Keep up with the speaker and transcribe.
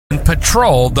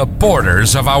patrol the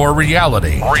borders of our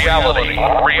reality.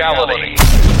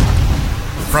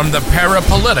 From the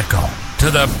parapolitical to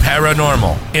the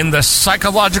paranormal, in the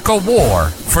psychological war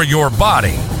for your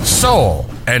body, soul,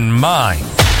 and mind.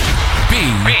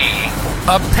 Be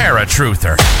a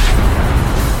Paratruther.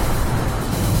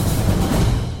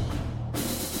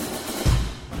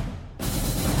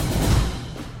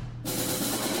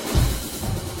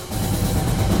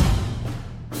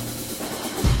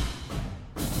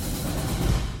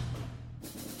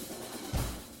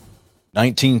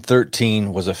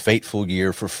 "1913 was a fateful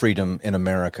year for freedom in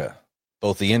America.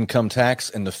 Both the income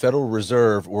tax and the Federal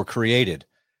Reserve were created.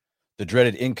 The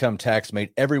dreaded income tax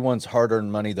made everyone's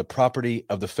hard-earned money the property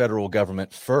of the federal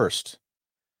government first.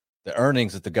 The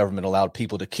earnings that the government allowed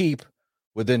people to keep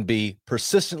would then be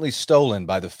persistently stolen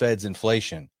by the Fed's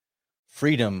inflation.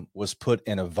 Freedom was put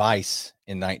in a vice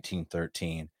in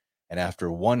 1913, and after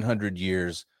 100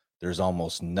 years, there's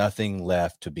almost nothing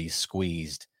left to be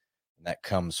squeezed." And that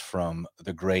comes from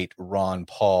the great Ron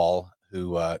Paul,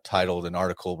 who titled an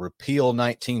article, "Repeal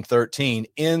 1913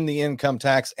 in the Income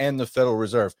Tax and the Federal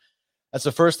Reserve." That's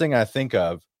the first thing I think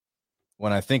of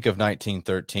when I think of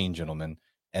 1913, gentlemen.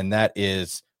 And that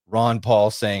is Ron Paul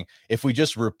saying, if we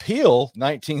just repeal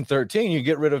 1913, you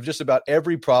get rid of just about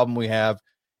every problem we have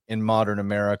in modern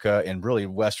America and really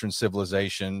Western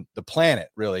civilization, the planet,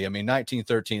 really. I mean,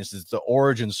 1913 is the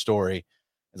origin story.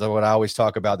 Is what I always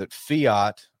talk about, that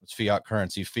it's fiat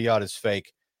currency. Fiat is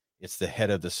fake. It's the head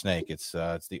of the snake. It's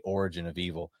the origin of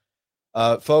evil.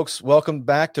 Folks, welcome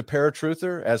back to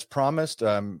Paratruther. As promised,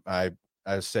 I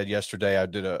said yesterday I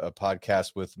did a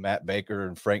podcast with Matt Baker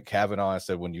and Frank Kavanaugh. I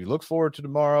said, when you look forward to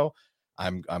tomorrow,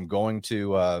 I'm going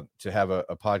to have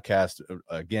a podcast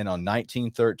again on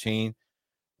 1913.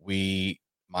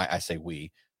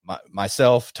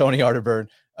 Myself, Tony Arterburn,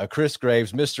 Chris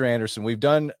Graves, Mr. Anderson. We've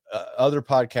done other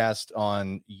podcasts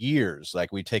on years,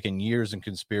 like we've taken years in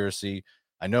conspiracy.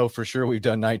 I know for sure we've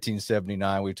done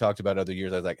 1979. We've talked about other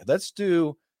years. I was like, let's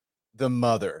do the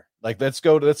mother. Like, let's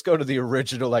go to the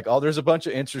original. Like, there's a bunch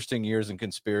of interesting years in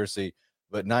conspiracy,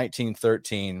 but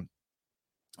 1913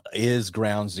 is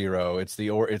ground zero.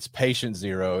 It's patient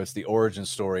zero. It's the origin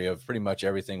story of pretty much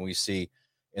everything we see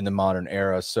in the modern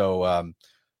era. So,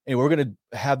 anyway, we're going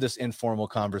to have this informal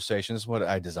conversation. This is what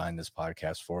I designed this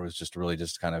podcast for, was just really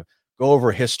just kind of go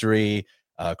over history.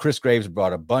 Chris Graves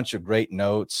brought a bunch of great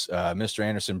notes. Mr.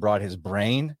 Anderson brought his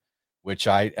brain, which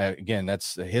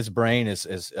that's his brain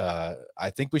is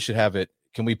I think we should have it.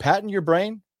 Can we patent your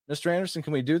brain, Mr. Anderson?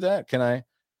 Can we do that? Can I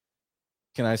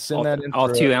send that in?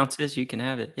 All 2 ounces, you can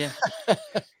have it. Yeah.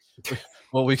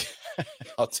 Well,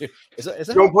 I'll do. Is that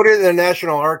Don't put it in the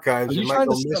National Archives. Are you trying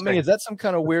to tell me, is that some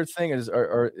kind of weird thing? Is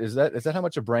that how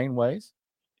much a brain weighs?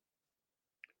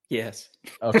 Yes.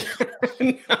 Okay.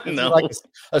 No. Like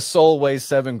a soul weighs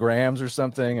 7 grams or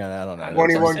something, and I don't know.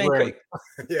 21 grams.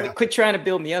 Quit trying to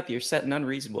build me up. You're setting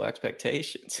unreasonable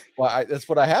expectations. Well, that's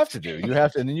what I have to do. You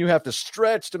have to, and then you have to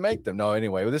stretch to make them. No,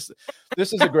 anyway, this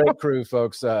is a great crew,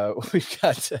 folks. We've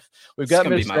got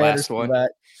Mr. Anderson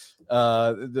back.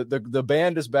 The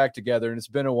band is back together, and it's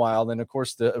been a while. And of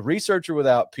course, the researcher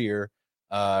without peer,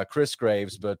 Chris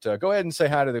Graves. But go ahead and say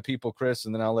hi to the people, Chris,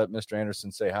 and then I'll let Mr.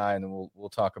 Anderson say hi, and then we'll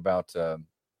talk about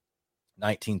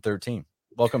 1913.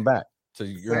 Welcome back to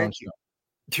your own show.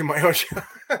 To my own show.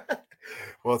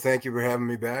 Well, thank you for having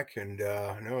me back, and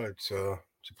no, it's a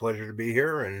pleasure to be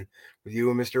here and with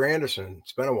you and Mr. Anderson.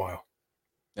 It's been a while.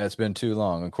 Yeah, it's been too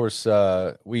long. Of course,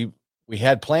 we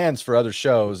had plans for other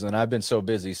shows, and I've been so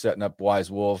busy setting up Wise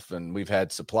Wolf, and we've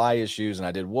had supply issues, and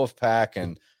I did Wolfpack,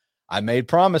 and I made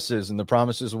promises, and the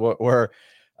promises were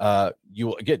you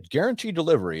will get guaranteed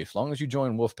delivery as long as you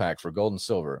join Wolfpack for gold and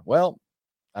silver. Well,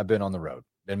 I've been on the road,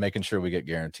 been making sure we get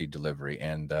guaranteed delivery,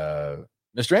 and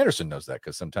Mr. Anderson knows that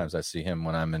because sometimes I see him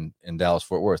when I'm in Dallas,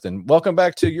 Fort Worth. And welcome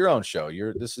back to your own show.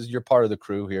 This is your part of the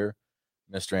crew here,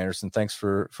 Mr. Anderson. Thanks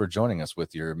for joining us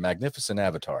with your magnificent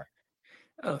avatar.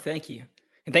 Oh, thank you.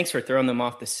 And thanks for throwing them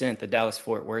off the scent. The Dallas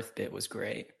Fort Worth bit was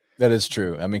great. That is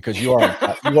true. I mean, because you are in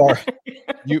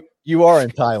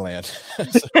Thailand.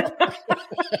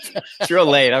 It's real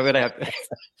late. I'm gonna have to.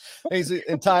 He's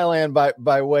in Thailand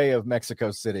by way of Mexico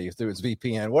City through his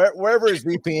VPN. Wherever his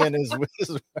VPN is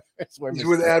where he's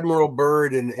with Admiral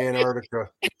Byrd in Antarctica.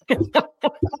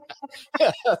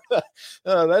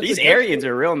 These Aryans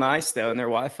are real nice though, and their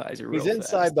Wi-Fi's are real. He's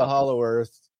inside fast. the Hollow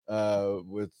Earth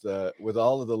with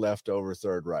all of the leftover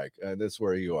Third Reich. That's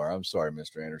where you are. I'm sorry,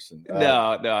 Mr. Anderson.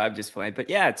 No, I'm just playing. But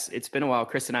yeah, it's been a while.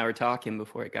 Chris and I were talking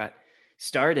before it got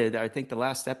started. I think the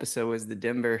last episode was the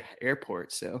Denver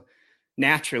airport. So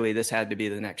naturally, this had to be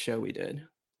the next show we did.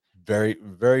 Very,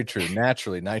 very true.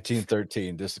 Naturally,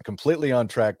 1913, just completely on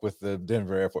track with the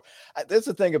Denver airport. That's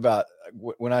the thing about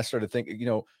when I started thinking,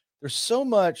 there's so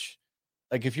much,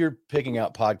 like if you're picking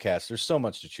out podcasts, there's so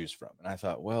much to choose from. And I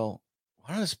thought, well, why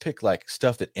don't I just pick like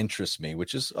stuff that interests me,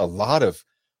 which is a lot of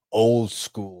old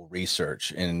school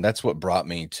research. And that's what brought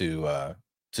me to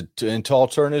into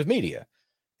alternative media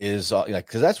is like,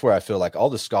 cause that's where I feel like all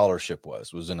the scholarship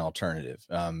was an alternative.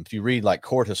 If you read like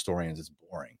court historians, it's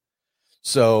boring.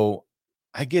 So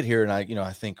I get here and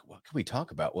I think, what can we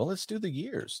talk about? Well, let's do the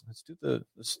years.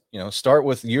 Let's start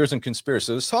with years in conspiracy.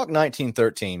 So let's talk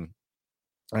 1913.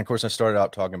 And of course, I started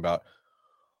out talking about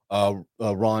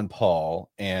Ron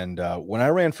Paul. And when I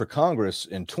ran for Congress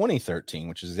in 2013,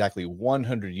 which is exactly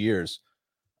 100 years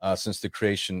since the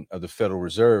creation of the Federal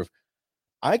Reserve,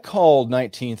 I called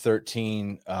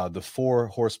 1913 the four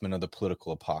horsemen of the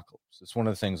political apocalypse. It's one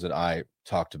of the things that I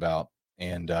talked about.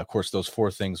 And of course, those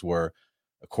four things were,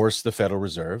 of course, the Federal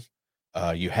Reserve.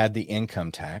 You had the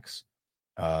income tax.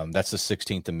 That's the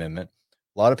 16th Amendment.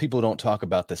 A lot of people don't talk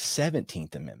about the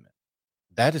 17th Amendment.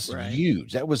 That is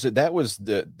huge.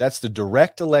 That's the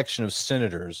direct election of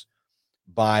senators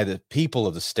by the people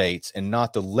of the states and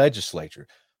not the legislature,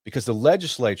 because the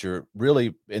legislature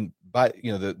really,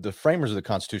 the framers of the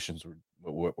Constitutions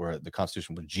were the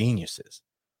Constitution were geniuses.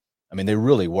 I mean, they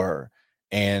really were.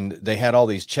 And they had all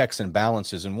these checks and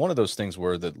balances. And one of those things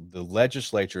were the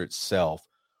legislature itself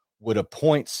would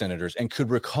appoint senators and could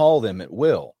recall them at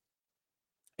will.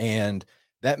 And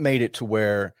that made it to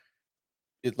where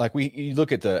you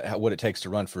look at what it takes to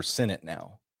run for Senate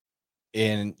now,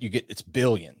 and it's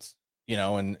billions,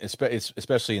 and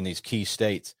especially in these key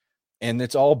states, and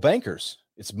it's all bankers.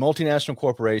 It's multinational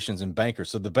corporations and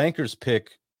bankers. So the bankers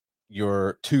pick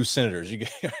your two senators.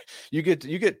 You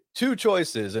get two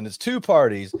choices, and it's two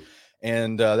parties,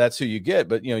 and that's who you get.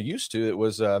 But used to, it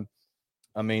was again,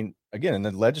 and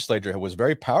the legislature was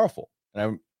very powerful.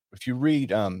 And if you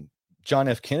read John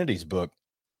F. Kennedy's book,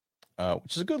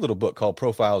 which is a good little book called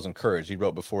Profiles in Courage, he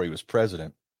wrote before he was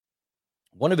president.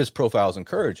 One of his profiles in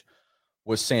courage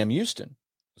was Sam Houston,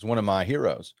 was one of my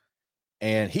heroes.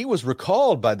 And he was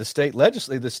recalled by the state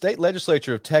legislature. The state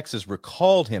legislature of Texas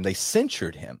recalled him. They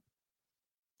censured him.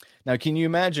 Now, can you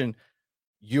imagine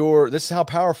this is how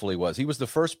powerful he was. He was the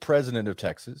first president of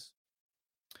Texas.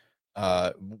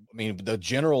 The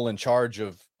general in charge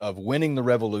of winning the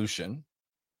revolution,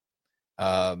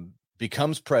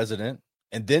 becomes president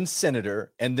and then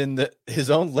senator. And then his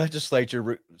own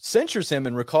legislature censures him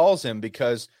and recalls him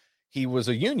because he was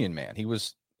a Union man. He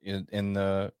was in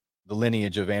the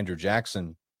lineage of Andrew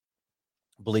Jackson,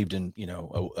 believed in,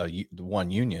 the one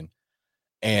Union.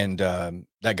 And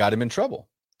that got him in trouble.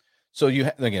 So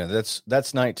that's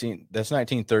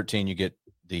 1913. You get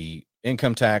the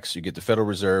income tax, you get the Federal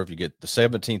Reserve, you get the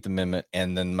 17th Amendment,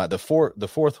 and then the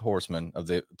fourth horseman of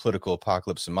the political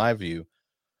apocalypse, in my view,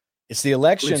 it's the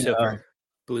election.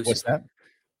 What's that?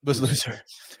 Lucifer.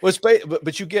 Well,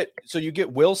 but you get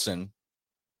Wilson,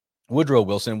 Woodrow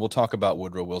Wilson. We'll talk about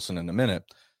Woodrow Wilson in a minute.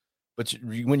 But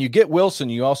when you get Wilson,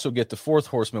 you also get the fourth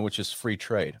horseman, which is free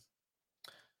trade.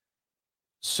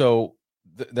 So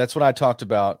that's what I talked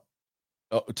about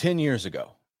 10 years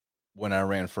ago when I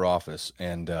ran for office.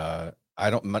 And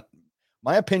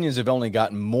my opinions have only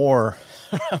gotten more,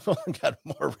 I've only got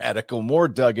more radical, more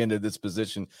dug into this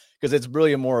position, because it's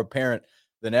really more apparent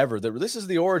than ever that this is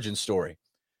the origin story.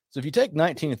 So if you take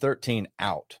 1913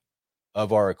 out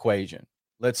of our equation,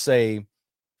 let's say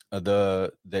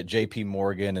that J.P.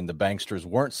 Morgan and the banksters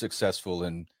weren't successful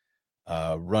in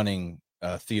running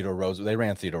Theodore Roosevelt. They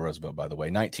ran Theodore Roosevelt, by the way.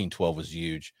 1912 was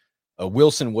huge.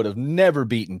 Wilson would have never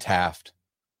beaten Taft.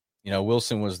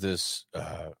 Wilson was this,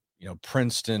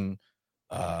 Princeton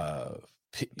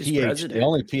PhD, the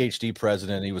only PhD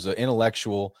president. He was an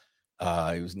intellectual. He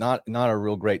was not a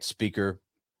real great speaker.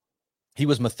 He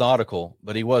was methodical,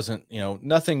 but he wasn't,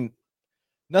 nothing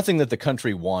that the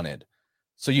country wanted.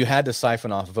 So you had to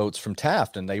siphon off votes from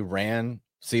Taft, and they ran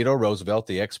Theodore Roosevelt,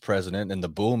 the ex-president, and the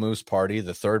Bull Moose Party,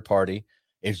 the third party.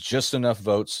 It's just enough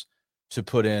votes to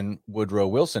put in Woodrow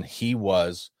Wilson. He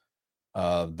was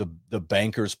the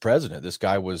banker's president. This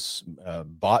guy was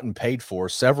bought and paid for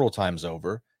several times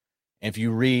over. And if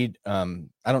you read, I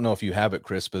don't know if you have it,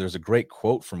 Chris, but there's a great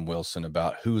quote from Wilson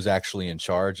about who's actually in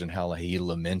charge and how he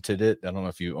lamented it. I don't know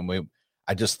if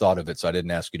I just thought of it, so I didn't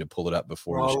ask you to pull it up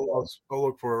before. Well, I'll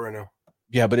look for it right now.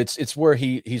 Yeah, but it's where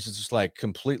he's just like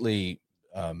completely.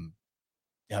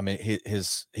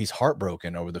 He's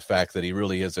heartbroken over the fact that he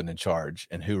really isn't in charge,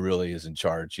 and who really is in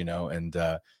charge, and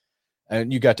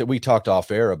we talked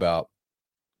off air about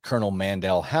Colonel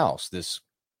Mandel House, this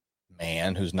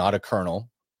man who's not a colonel.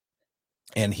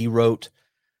 And he wrote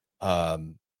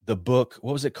the book,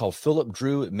 what was it called? Philip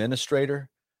Drew Administrator.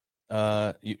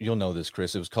 You'll know this,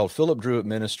 Chris. It was called Philip Drew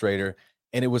Administrator,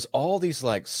 and it was all these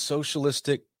like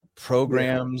socialistic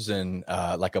programs and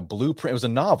like a blueprint. It was a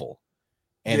novel,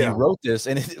 and he wrote this,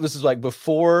 and it was like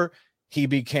before he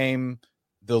became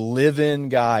the live-in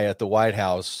guy at the White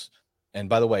House. And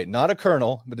by the way, not a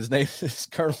colonel, but his name is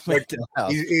Colonel McDowell.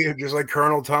 He's just like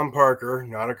Colonel Tom Parker,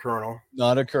 not a colonel.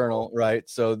 Not a colonel, right?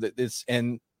 So it's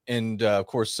and of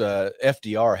course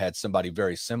FDR had somebody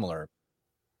very similar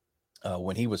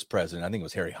when he was president. I think it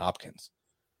was Harry Hopkins.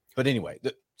 But anyway,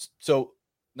 so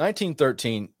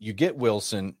 1913, you get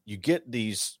Wilson, you get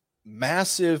these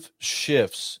massive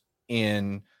shifts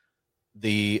in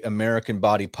the American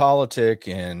body politic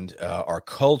and our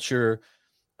culture.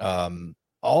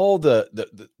 All the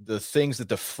things that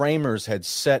the framers had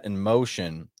set in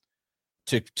motion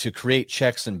to create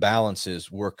checks and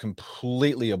balances were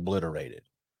completely obliterated.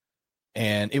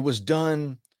 And it was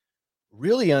done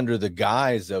really under the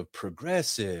guise of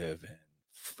progressive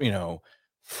and,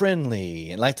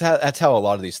 friendly. And like that's how a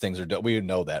lot of these things are done. We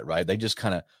know that, right? They just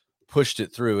kind of pushed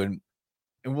it through. And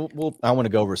I want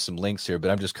to go over some links here,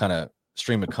 but I'm just kind of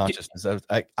stream of consciousness.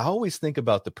 I always think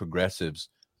about the progressives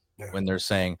when they're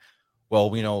saying, well,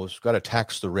 we've got to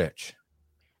tax the rich.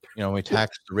 We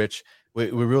tax the rich. We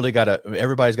really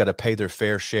everybody's got to pay their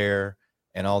fair share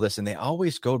and all this. And they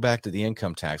always go back to the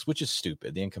income tax, which is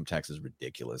stupid. The income tax is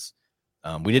ridiculous.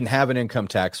 We didn't have an income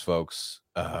tax, folks.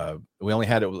 We only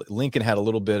had it. Lincoln had a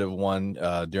little bit of one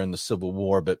during the Civil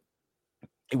War, but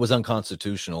it was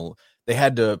unconstitutional. They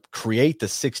had to create the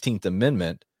 16th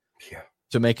Amendment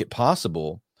to make it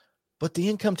possible. But the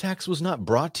income tax was not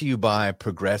brought to you by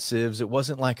progressives. It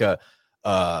wasn't like a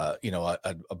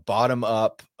bottom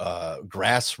up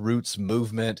grassroots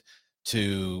movement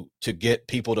to get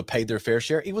people to pay their fair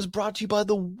share. It was brought to you by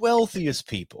the wealthiest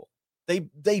people.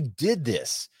 They did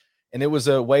this, and it was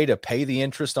a way to pay the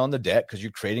interest on the debt because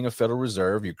you're creating a Federal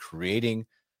Reserve, you're creating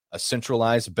a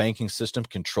centralized banking system,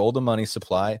 control the money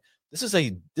supply. This is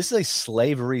a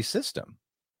slavery system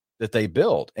that they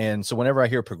built. And so whenever I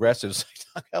hear progressives,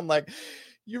 I'm like,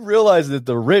 you realize that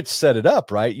the rich set it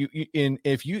up, right? And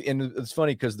it's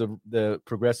funny because the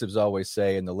progressives always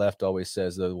say, and the left always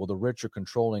says, well, the rich are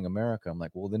controlling America. I'm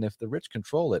like, well, then if the rich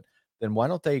control it, then why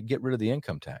don't they get rid of the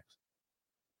income tax?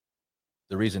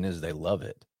 The reason is they love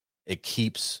it. It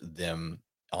keeps them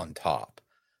on top.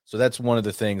 So that's one of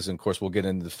the things. And of course, we'll get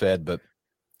into the Fed, but.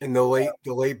 And the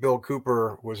late Bill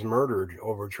Cooper was murdered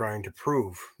over trying to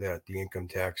prove that the income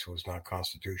tax was not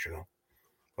constitutional.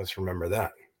 Let's remember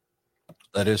that.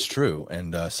 That is true.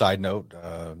 And side note,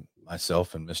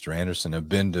 myself and Mr. Anderson have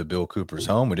been to Bill Cooper's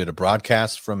home. We did a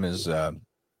broadcast from his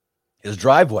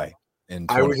driveway.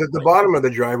 I was at the bottom of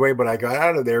the driveway, but I got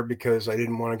out of there because I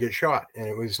didn't want to get shot, and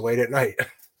it was late at night.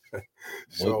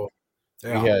 We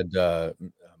had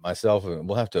myself, and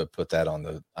we'll have to put that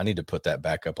I need to put that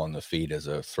back up on the feed as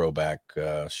a throwback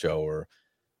show or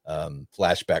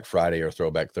flashback Friday or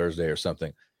throwback Thursday or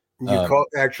something. I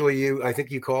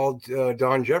think you called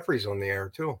Don Jeffries on the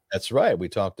air too. That's right. We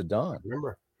talked to Don. I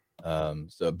remember. I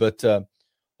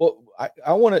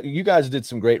want to, you guys did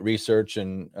some great research,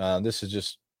 and this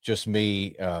is just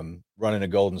me running a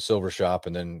gold and silver shop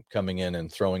and then coming in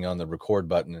and throwing on the record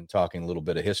button and talking a little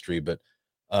bit of history. But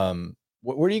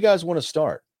where do you guys want to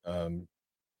start?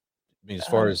 As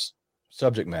far as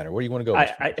subject matter, where do you want to go?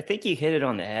 I think you hit it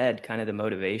on the head, kind of the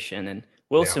motivation. And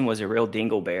Wilson was a real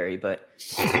dingleberry, but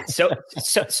so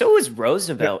was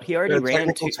Roosevelt. He already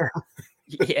ran two.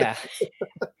 Yeah,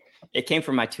 it came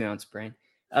from my 2-ounce brain.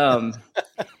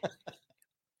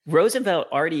 Roosevelt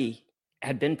already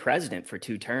had been president for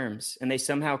 2 terms, and they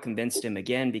somehow convinced him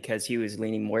again because he was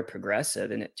leaning more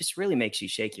progressive. And it just really makes you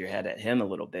shake your head at him a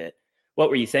little bit. What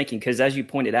were you thinking? Because as you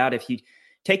pointed out, if you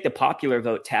take the popular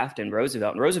vote, Taft and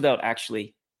Roosevelt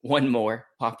actually won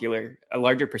a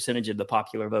larger percentage of the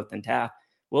popular vote than Taft.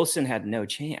 Wilson had no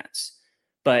chance,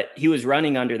 but he was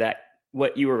running under that,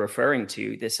 what you were referring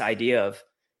to, this idea of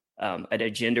an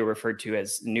agenda referred to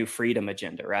as New Freedom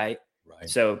Agenda, right? Right.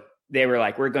 So they were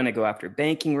like, we're going to go after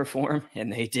banking reform,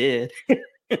 and they did.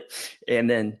 And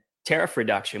then tariff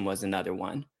reduction was another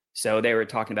one. So they were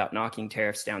talking about knocking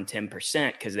tariffs down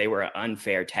 10% because they were an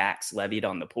unfair tax levied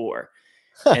on the poor.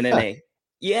 And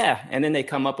then they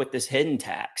come up with this hidden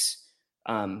tax,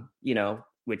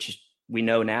 which we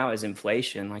know now is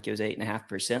inflation. Like it was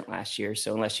 8.5% last year.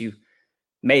 So unless you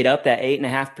made up that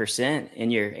 8.5%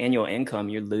 in your annual income,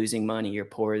 you're losing money. You're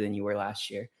poorer than you were last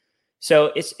year.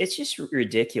 So it's just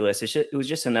ridiculous. It was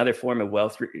just another form of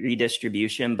wealth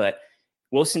redistribution. But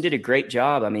Wilson did a great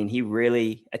job. I mean, he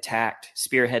really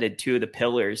spearheaded 2 of the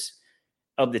pillars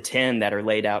of the 10 that are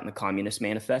laid out in the Communist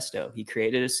Manifesto. He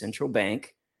created a central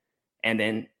bank, and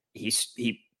then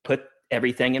he put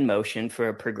everything in motion for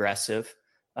a progressive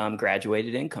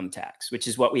graduated income tax, which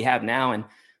is what we have now. And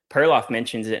Perloff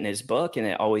mentions it in his book, and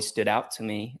it always stood out to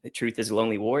me. The Truth is a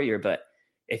Lonely Warrior. But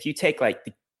if you take like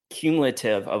the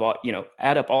cumulative of all,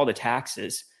 add up all the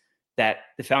taxes that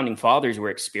the founding fathers were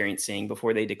experiencing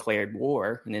before they declared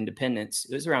war and independence,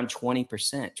 it was around 20%,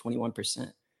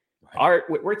 21%. Right.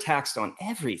 We're taxed on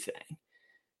everything.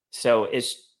 So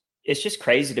it's just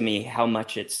crazy to me how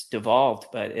much it's devolved,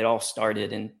 but it all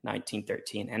started in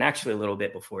 1913 and actually a little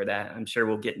bit before that. I'm sure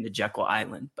we'll get into Jekyll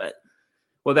Island, but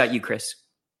what about you, Chris?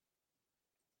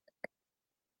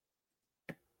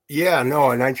 Yeah, no,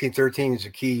 1913 is a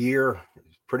key year.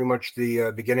 It's pretty much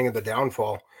the beginning of the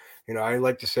downfall. I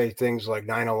like to say things like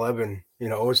 9/11, it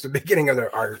was the beginning of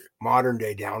our modern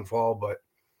day downfall. But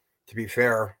to be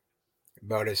fair,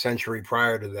 about a century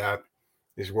prior to that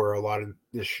is where a lot of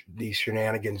these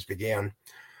shenanigans began.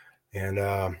 And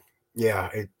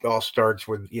it all starts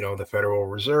with, the Federal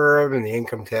Reserve and the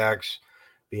income tax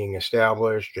being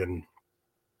established, and,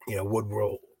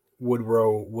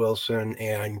 Woodrow Wilson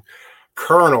and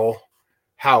Colonel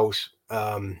House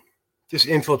just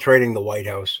infiltrating the White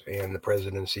House and the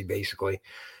presidency, basically.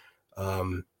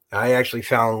 I actually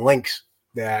found links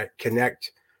that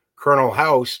connect Colonel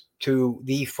House to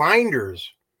the finders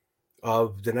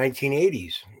of the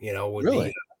 1980s,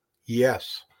 Really?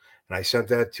 Yes. And I sent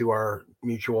that to our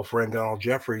mutual friend, Donald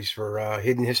Jeffries, for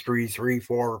Hidden History 3,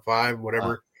 4, or 5,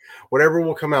 whatever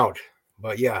will come out.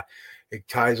 But yeah, it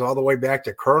ties all the way back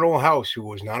to Colonel House, who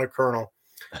was not a colonel.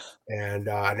 And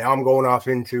now I'm going off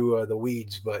into the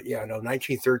weeds, but yeah, no,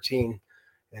 1913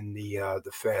 and the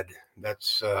Fed.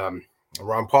 That's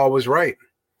Ron Paul was right.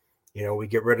 We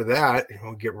get rid of that, and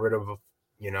we'll get rid of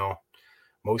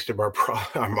most of our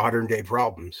modern day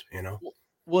problems.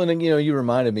 Well, and you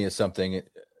reminded me of something.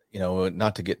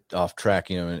 Not to get off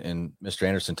track. And Mr.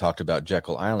 Anderson talked about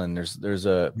Jekyll Island. There's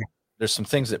some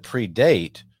things that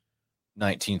predate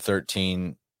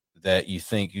 1913. That you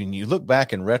think, when you look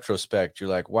back in retrospect, you're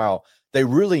like, wow, they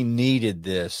really needed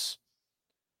this.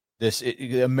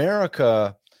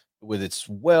 America, with its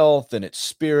wealth and its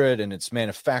spirit and its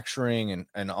manufacturing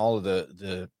and all of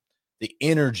the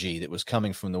energy that was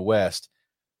coming from the West,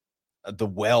 the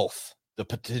wealth, the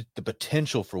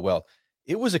potential for wealth,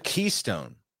 it was a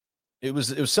keystone. It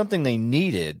was something they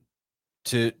needed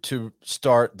to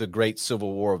start the Great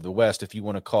Civil War of the West, if you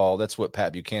want to call. That's what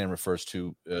Pat Buchanan refers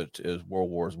to as World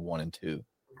Wars I and II.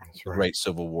 That's right. The Great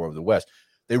Civil War of the West.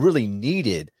 They really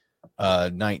needed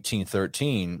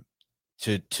 1913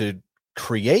 to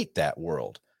create that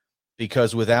world,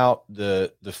 because without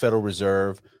the Federal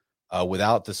Reserve,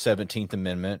 without the 17th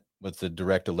Amendment with the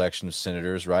direct election of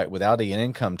senators, right, without an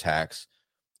income tax,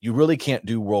 you really can't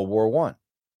do World War I.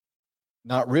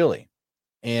 Not really.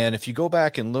 And if you go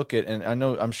back and look at, and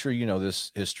I'm sure you know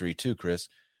this history too, Chris,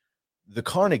 the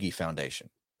Carnegie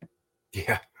Foundation.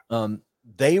 Yeah.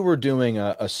 They were doing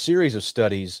a series of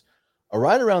studies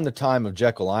right around the time of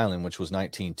Jekyll Island, which was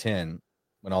 1910,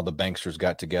 when all the banksters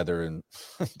got together. And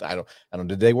I don't,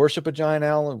 did they worship a giant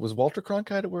owl? Was Walter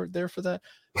Cronkite there for that?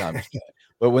 No, I'm just kidding.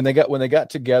 But when they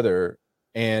got together,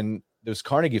 and this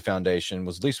Carnegie Foundation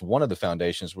was at least one of the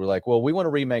foundations, were like, well, we want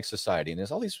to remake society. And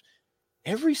there's all these,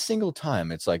 every single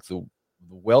time, it's like the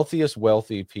wealthiest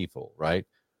wealthy people, right?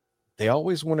 They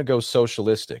always want to go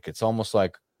socialistic. It's almost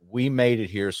like, we made it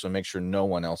here, so make sure no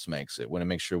one else makes it. We want to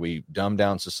make sure we dumb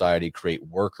down society, create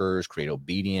workers, create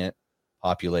obedient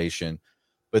population.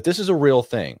 But this is a real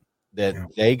thing that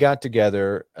they got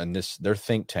together and their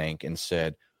think tank and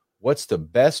said, what's the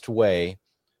best way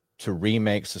to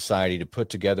remake society, to put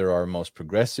together our most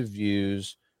progressive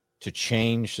views, to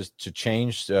change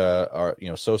our,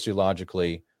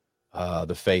 sociologically,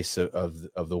 the face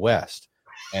of the West.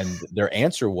 And their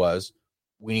answer was,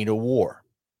 we need a war.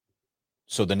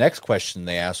 So the next question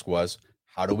they asked was,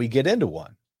 how do we get into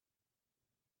one?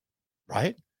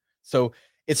 Right? So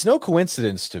it's no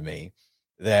coincidence to me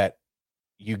that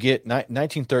you get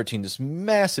 1913, this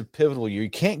massive pivotal year. You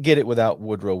can't get it without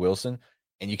Woodrow Wilson,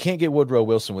 and you can't get Woodrow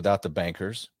Wilson without the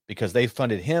bankers, because they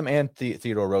funded him and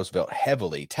Theodore Roosevelt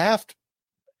heavily. Taft,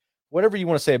 whatever you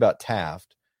want to say about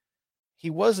Taft, he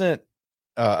wasn't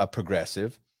a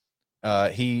progressive.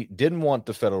 He didn't want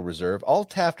the Federal Reserve. All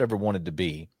Taft ever wanted to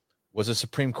be was a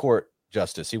Supreme Court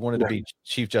justice. He wanted to be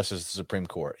Chief Justice of the Supreme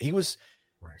Court. He was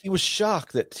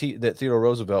shocked that Theodore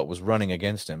Roosevelt was running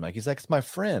against him. Like, he's like, it's my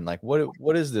friend. Like,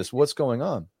 what is this? What's going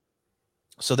on?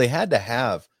 So they had to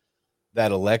have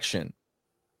that election,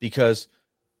 because,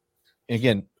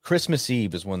 again, Christmas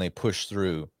Eve is when they pushed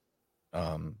through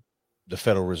the the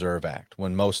Federal Reserve Act,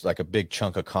 when most, like a big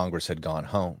chunk of Congress had gone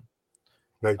home.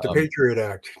 Like the Patriot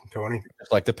Act, Tony.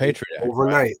 It's like the Patriot Act.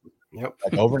 Overnight. Right? Yep.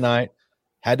 Like overnight,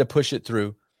 had to push it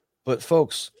through. But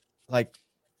folks, like,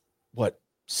 what,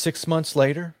 6 months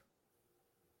later,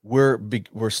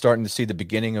 we're starting to see the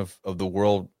beginning of the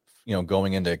world,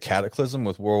 going into a cataclysm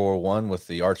with World War I, with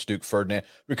the Archduke Ferdinand,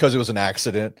 because it was an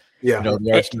accident. Yeah.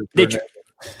 The Archduke Ferdinand.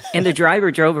 And the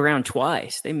driver drove around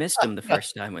twice. They missed him the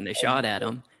first time when they shot at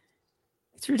him.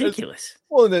 It's ridiculous.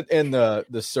 Well, and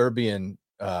the Serbian,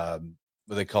 what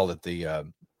they called it,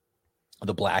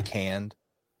 the Black Hand.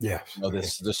 Yes.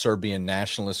 The Serbian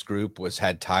nationalist group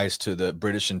had ties to the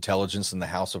British intelligence and the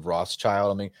House of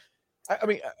Rothschild. I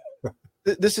mean,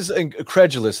 this is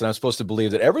incredulous, and I'm supposed to believe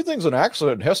that everything's an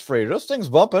accident in history. Those things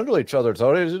bump into each other.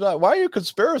 Tony, why are you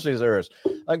conspiracy theorists?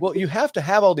 Like, well, you have to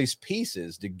have all these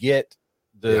pieces to get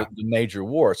the major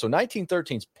war. So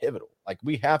 1913 is pivotal. Like,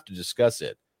 we have to discuss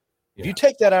it. If you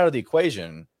take that out of the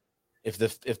equation, if the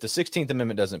 16th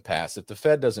Amendment doesn't pass, if the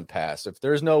Fed doesn't pass, if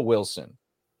there's no Wilson,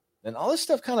 then all this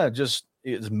stuff kind of just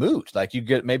is moot. Like, you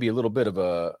get maybe a little bit of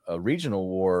a regional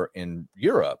war in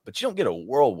Europe, but you don't get a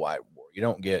worldwide war. You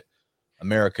don't get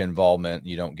America involvement.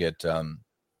 You don't get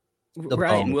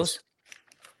right. And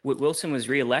Wilson was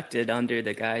reelected under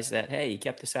the guise that, hey, he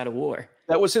kept us out of war.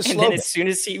 That was his slogan. And then as soon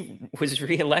as he was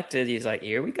reelected, he's like,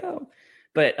 here we go.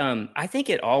 But I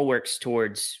think it all works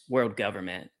towards world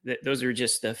government. Those are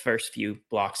just the first few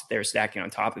blocks that they were stacking on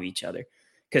top of each other.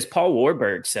 Because Paul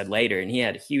Warburg said later, and he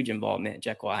had a huge involvement at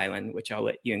Jekyll Island, which I'll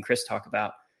let you and Chris talk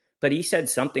about. But he said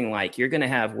something like, you're going to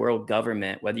have world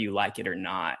government, whether you like it or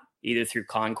not, either through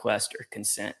conquest or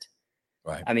consent.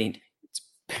 Right. I mean, it's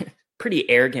pretty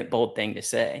arrogant, bold thing to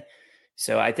say.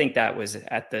 So I think that was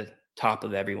at the top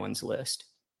of everyone's list.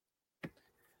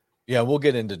 Yeah, we'll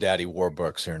get into Daddy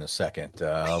Warbucks here in a second.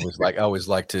 I always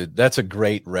like to. That's a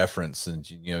great reference, and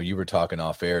you were talking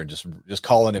off air, and just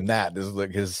calling him that. This is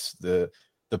like the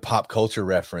pop culture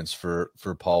reference for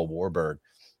Paul Warburg,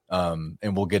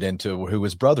 and we'll get into who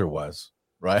his brother was.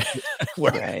 Right,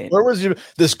 where was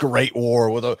this great war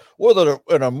with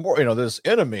this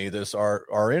enemy, this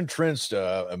our entrenched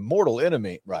immortal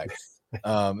enemy, right?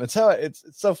 It's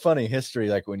so funny history,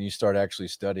 like when you start actually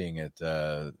studying it,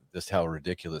 just how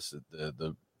ridiculous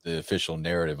the official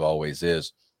narrative always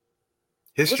is.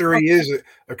 History is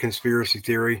a conspiracy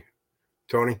theory,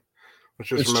 Tony. Let's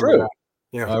just it's remember true. That.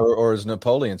 Yeah, or as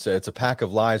Napoleon said, it's a pack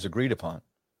of lies agreed upon.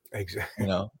 Exactly.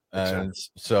 And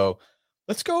so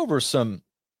let's go over some.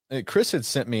 Chris had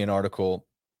sent me an article,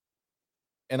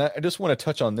 and I just want to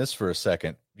touch on this for a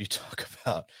second. You talk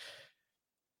about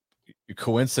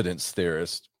coincidence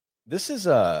theorist. This is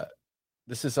off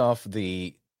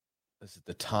the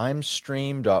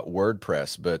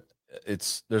timestream.wordpress, but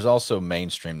there's also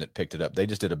mainstream that picked it up. They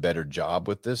just did a better job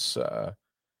with this. The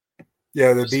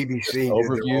BBC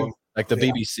overview, like the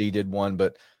BBC did one,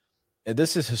 but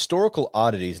this is historical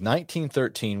oddities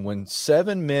 1913, when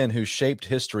 7 men who shaped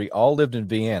history all lived in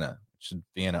Vienna, which is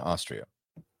Vienna, Austria.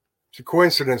 It's a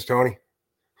coincidence, Tony.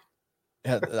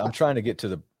 Yeah, I'm trying to get to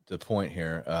the point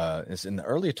here. Is in the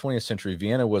early 20th century,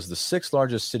 Vienna was the 6th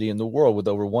largest city in the world with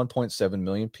over 1.7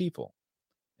 million people.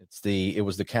 It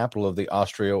was the capital of the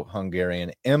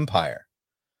Austro-Hungarian Empire.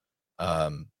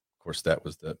 Of course, that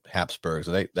was the Habsburgs.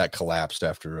 That collapsed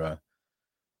after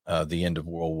the end of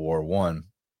World War I.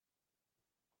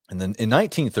 And then in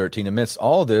 1913, amidst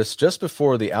all this, just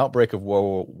before the outbreak of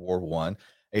World War I,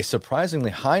 a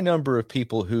surprisingly high number of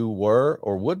people who were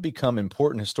or would become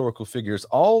important historical figures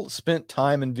all spent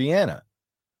time in Vienna.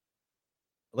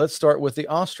 Let's start with the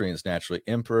Austrians, naturally.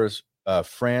 Emperor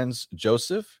Franz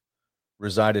Joseph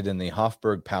resided in the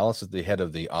Hofburg Palace at the head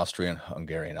of the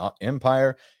Austrian-Hungarian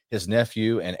Empire. His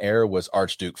nephew and heir was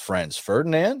Archduke Franz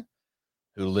Ferdinand,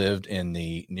 who lived in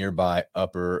the nearby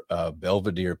Upper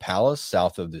Belvedere Palace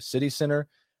south of the city center.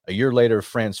 A year later,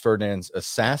 Franz Ferdinand's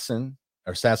assassination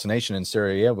in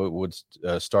Sarajevo would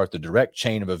start the direct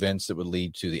chain of events that would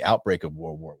lead to the outbreak of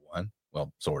World War I.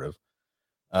 Well, sort of.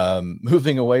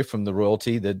 Moving away from the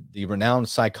royalty, the renowned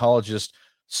psychologist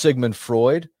Sigmund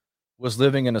Freud was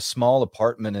living in a small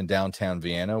apartment in downtown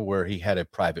Vienna where he had a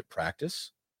private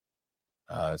practice.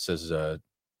 It says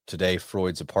today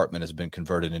Freud's apartment has been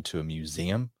converted into a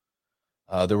museum.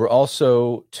 There were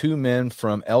also 2 men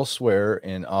from elsewhere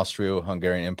in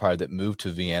Austro-Hungarian Empire that moved to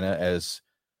Vienna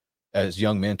as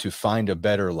young men to find a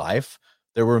better life.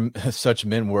 Such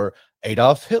men were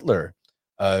Adolf Hitler,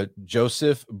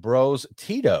 Joseph Broz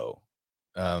Tito.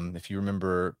 If you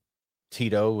remember,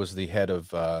 Tito was the head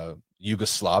of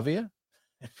Yugoslavia.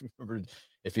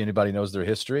 If anybody knows their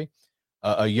history.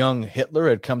 A young Hitler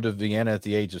had come to Vienna at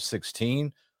the age of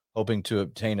 16. hoping to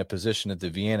obtain a position at the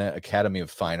Vienna Academy of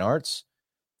Fine Arts.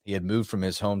 He had moved from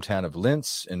his hometown of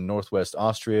Linz in northwest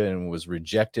Austria and was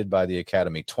rejected by the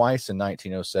Academy twice in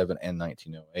 1907 and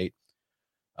 1908.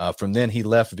 From then, he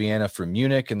left Vienna for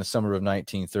Munich in the summer of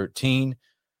 1913.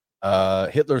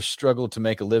 Hitler struggled to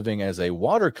make a living as a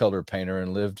watercolor painter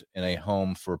and lived in a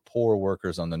home for poor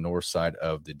workers on the north side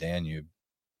of the Danube.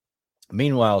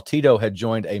 Meanwhile, Tito had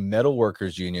joined a metal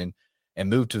workers union and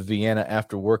moved to Vienna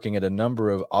after working at a number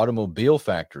of automobile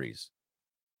factories.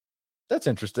 That's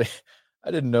interesting. I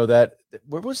didn't know that.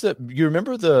 Where was the? You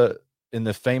remember the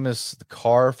famous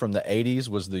car from the 80s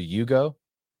was the Yugo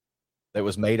that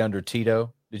was made under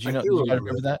Tito? Did you know? Did you guys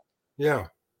remember that? Yeah,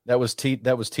 that was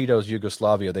Tito's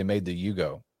Yugoslavia. They made the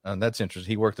Yugo, and that's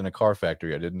interesting. He worked in a car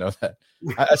factory. I didn't know that.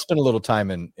 I spent a little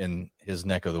time in his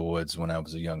neck of the woods when I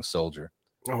was a young soldier.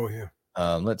 Oh yeah.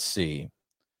 Let's see.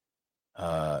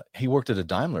 He worked at a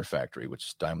Daimler factory, which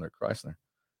is Daimler Chrysler.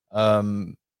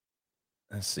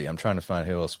 Let's see. I'm trying to find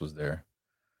who else was there.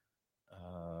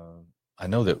 I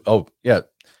know that. Oh yeah,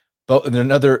 but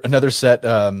another set.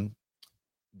 The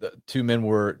two men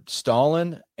were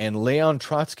Stalin and Leon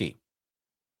Trotsky.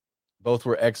 Both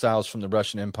were exiles from the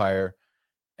Russian Empire,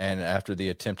 and after the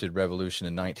attempted revolution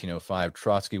in 1905,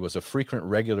 Trotsky was a frequent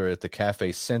regular at the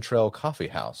Café Central coffee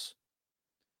house.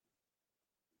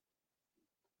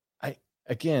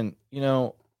 Again,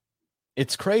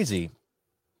 it's crazy.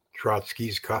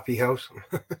 Trotsky's coffee house.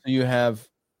 You have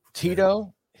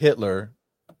Tito, Hitler,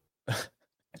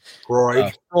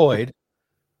 Freud,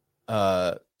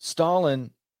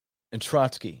 Stalin, and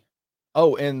Trotsky.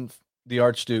 Oh, and the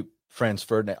Archduke Franz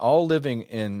Ferdinand, all living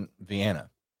in Vienna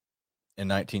in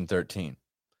 1913.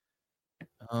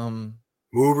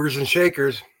 Movers and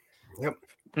shakers. Yep.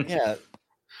 Yeah,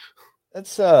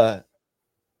 that's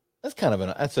kind of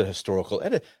that's a historical.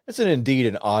 That's indeed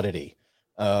an oddity.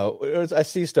 I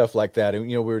see stuff like that, and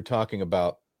we were talking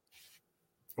about.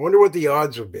 I wonder what the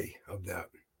odds would be of that.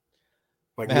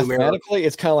 Like mathematically,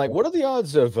 it's kind of like, what are the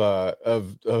odds of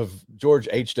George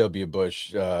H.W.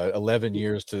 Bush 11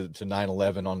 years to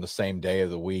 9/11 on the same day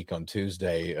of the week on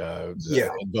Tuesday,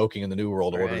 invoking in the New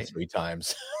World Order 3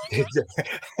 times?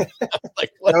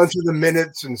 Like, down to the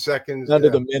minutes and seconds. Down to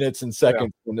the minutes and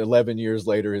seconds, and 11 years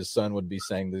later, his son would be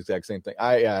saying the exact same thing.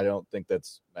 I don't think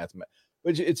that's mathematical.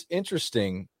 But it's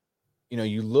interesting,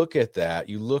 you look at that,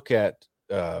 you look at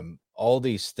all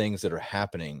these things that are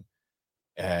happening.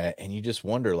 And you just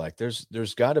wonder, like,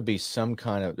 there's got to be some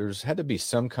kind of,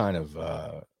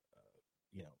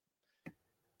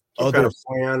 other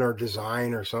plan or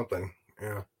design or something.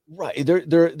 Yeah. Right.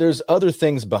 There's other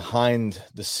things behind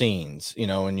the scenes,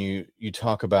 and you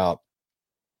talk about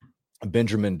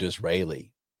Benjamin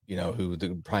Disraeli, who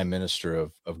the Prime Minister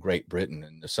of Great Britain,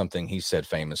 and there's something he said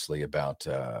famously about,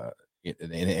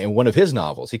 in one of his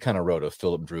novels, he kind of wrote a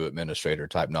Philip Drew administrator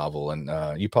type novel.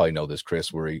 And you probably know this,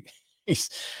 Chris, where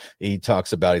he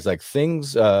talks about, he's like,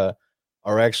 things are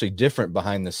actually different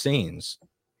behind the scenes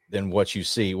than what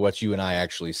you and I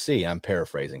actually see. I'm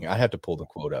paraphrasing. I have to pull the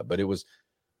quote up, but it was,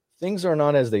 things are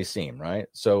not as they seem, right?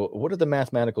 So what are the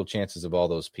mathematical chances of all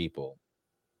those people?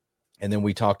 And then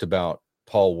we talked about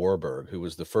Paul Warburg, who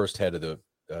was the first head of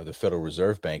the Federal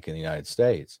Reserve Bank in the United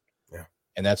States. Yeah.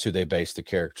 And that's who they based the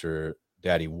character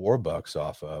Daddy Warbucks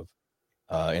off of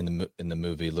in the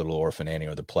movie Little Orphan Annie,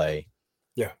 or the play.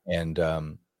 Yeah. And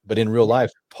but in real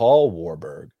life, Paul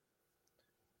Warburg,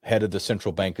 head of the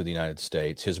Central Bank of the United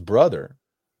States, his brother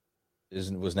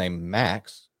was named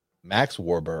Max. Max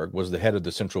Warburg was the head of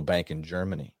the central bank in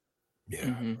Germany. Yeah.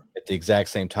 Mm-hmm. At the exact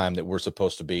same time that we're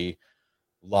supposed to be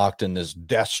locked in this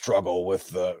death struggle with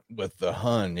the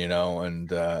Hun,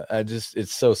 and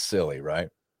it's so silly, right?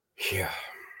 Yeah.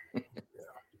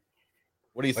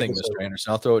 What do you think, Mr.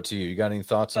 Anderson? I'll throw it to you. You got any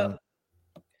thoughts on?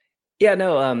 Yeah,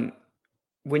 no.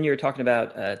 When you were talking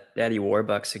about Daddy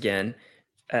Warbucks again,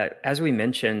 as we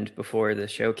mentioned before the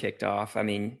show kicked off, I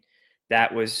mean,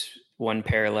 that was one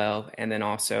parallel. And then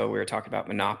also we were talking about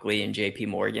Monopoly and JP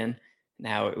Morgan.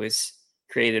 Now it was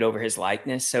created over his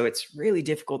likeness. So it's really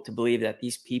difficult to believe that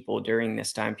these people during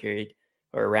this time period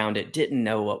or around it didn't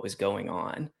know what was going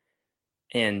on.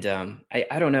 And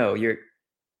I don't know,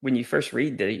 when you first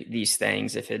read these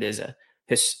things, if it is a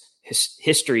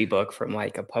history book from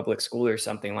like a public school or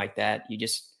something like that,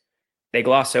 they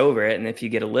gloss over it. And if you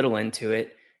get a little into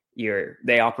it,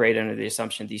 they operate under the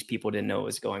assumption these people didn't know what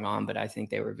was going on, but I think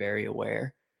they were very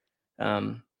aware.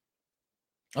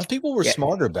 People were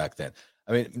smarter back then.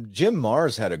 I mean, Jim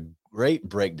Marrs had a great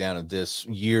breakdown of this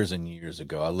years and years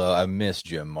ago. I miss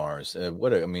Jim Marrs.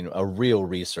 A real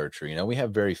researcher. We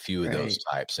have very few of those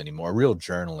types anymore. A real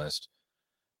journalist.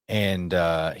 And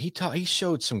he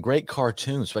showed some great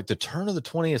cartoons, like the turn of the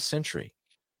 20th century.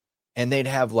 And they'd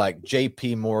have like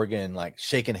J.P. Morgan, like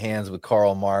shaking hands with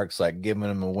Karl Marx, like giving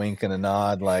him a wink and a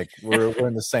nod, like we're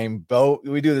in the same boat.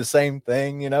 We do the same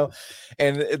thing, you know.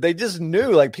 And they just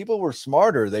knew, like, people were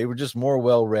smarter. They were just more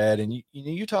well read. And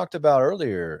you talked about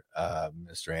earlier,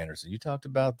 Mr. Anderson. You talked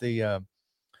about the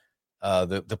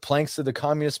planks of the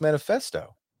Communist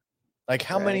Manifesto. Like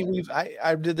how many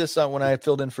I did this when I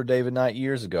filled in for David Knight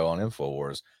years ago on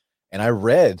InfoWars, and I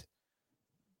read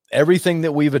everything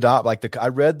that we've adopted. I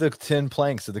read the 10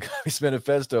 planks of the Communist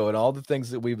Manifesto and all the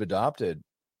things that we've adopted.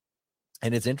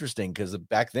 And it's interesting because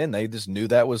back then they just knew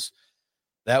that was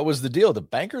the deal. The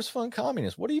bankers fund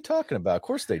communists. What are you talking about? Of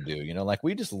course they do. You know, like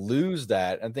we just lose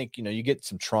that. I think, you get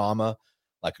some trauma,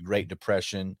 like a Great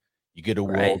Depression, you get a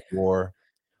World War.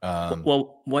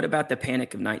 Well, what about the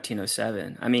Panic of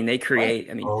 1907? I mean, they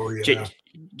create. I mean, Oh, yeah.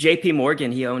 J.P.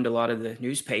 Morgan, he owned a lot of the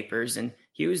newspapers, and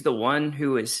he was the one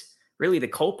who was really the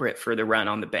culprit for the run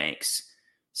on the banks.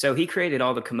 So he created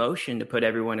all the commotion to put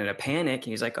everyone in a panic.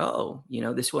 And he's like, "Oh,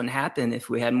 this wouldn't happen if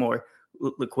we had more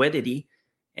liquidity,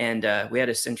 and we had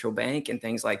a central bank and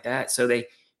things like that." So they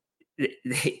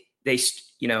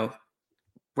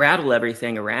rattle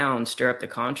everything around, stir up the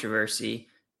controversy,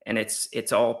 and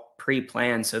it's all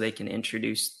pre-planned so they can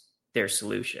introduce their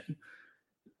solution.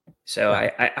 So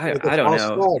I don't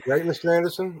know. Flag, right, Mr.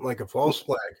 Anderson? Like a false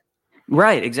flag.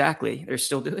 Right, exactly. They're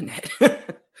still doing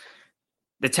that.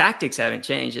 The tactics haven't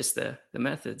changed, just the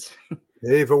methods.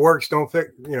 Hey, if it works, don't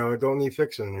need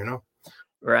fixing,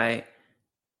 Right.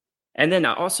 And then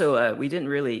also, we didn't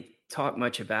really talk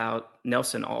much about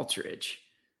Nelson Aldrich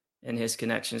and his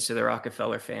connections to the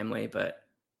Rockefeller family, but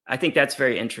I think that's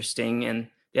very interesting. And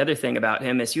the other thing about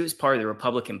him is he was part of the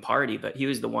Republican Party, but he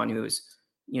was the one who was,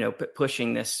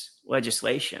 pushing this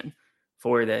legislation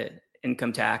for the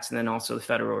income tax and then also the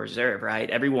Federal Reserve, right?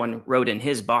 Everyone rode in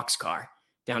his boxcar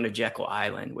down to Jekyll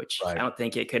Island, which I don't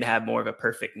think it could have more of a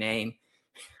perfect name.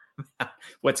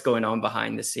 What's going on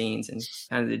behind the scenes and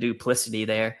kind of the duplicity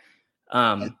there.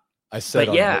 I said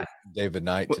on David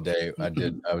Knight today, I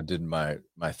did my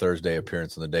Thursday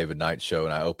appearance on the David Knight show,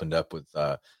 and I opened up with,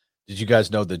 did you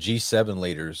guys know the G7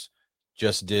 leaders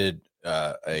just did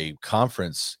a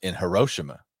conference in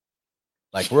Hiroshima?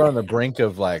 Like we're on the brink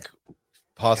of like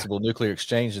possible nuclear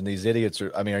exchange, and these idiots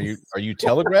are, are you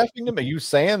telegraphing them? Are you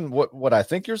saying what I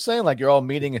think you're saying? Like you're all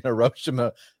meeting in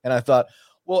Hiroshima. And I thought,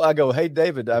 well, I go, hey,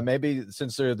 David, maybe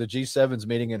since they're the G7's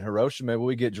meeting in Hiroshima,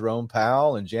 we get Jerome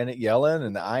Powell and Janet Yellen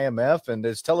and the IMF and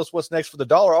just tell us what's next for the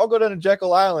dollar. I'll go down to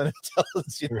Jekyll Island and tell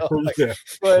us,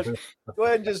 go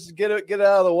ahead and just get it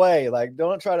out of the way. Like,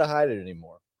 don't try to hide it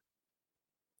anymore.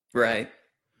 Right.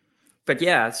 But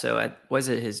yeah, so was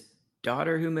it his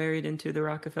daughter who married into the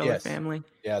Rockefeller family?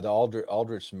 Yeah, the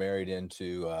Aldrich married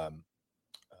into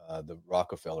the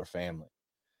Rockefeller family.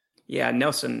 Yeah,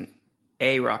 Nelson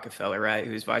A. Rockefeller, right,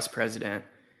 who's vice president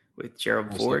with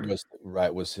Gerald Ford. Was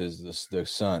the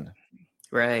son.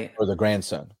 Right. Or the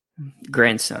grandson.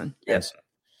 Grandson. Yes.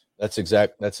 That's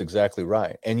exactly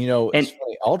right. And it's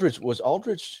funny,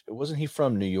 wasn't he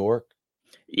from New York?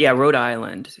 Yeah, Rhode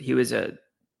Island. He was at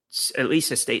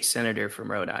least a state senator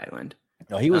from Rhode Island.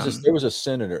 No, he was there was a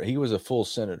senator. He was a full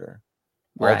senator.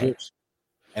 Right. Aldrich.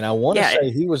 And I want to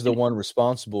say he was the one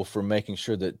responsible for making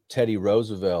sure that Teddy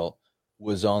Roosevelt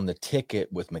was on the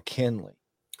ticket with McKinley.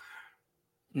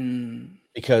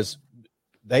 Because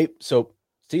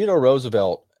Theodore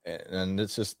Roosevelt, and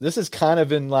this is kind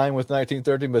of in line with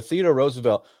 1913, but Theodore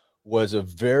Roosevelt was a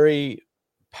very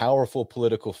powerful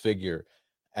political figure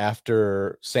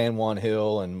after San Juan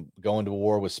Hill and going to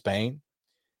war with Spain.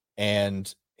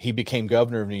 And he became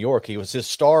governor of New York. His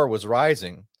star was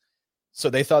rising. So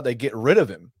they thought they'd get rid of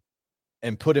him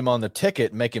and put him on the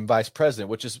ticket and make him vice president,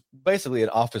 which is basically an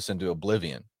office into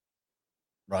oblivion,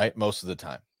 right? Most of the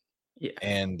time. Yeah.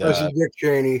 And Dick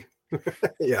Cheney.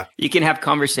 Yeah. You can have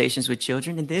conversations with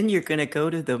children, and then you're going to go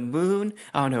to the moon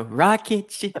on a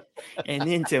rocket ship and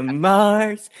into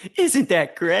Mars. Isn't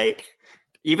that great?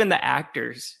 Even the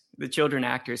actors, the children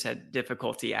actors, had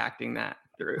difficulty acting that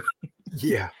through.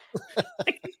 Yeah.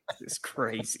 This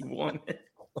crazy woman.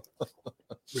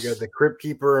 We got the Crypt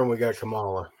Keeper and we got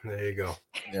Kamala. There you go.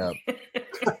 Yeah.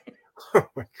 Oh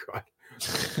my God.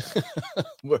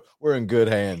 We're in good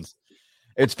hands.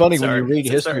 It's funny when you read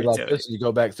history like this, you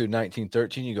go back through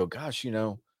 1913, you go, gosh,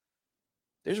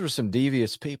 these were some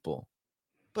devious people,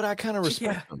 but I kind of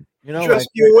respect them. Just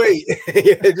you wait.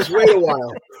 Just wait a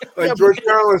while. Like George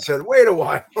Carlin said, wait a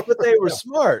while. But they were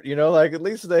smart, like at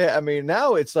least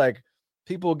now it's like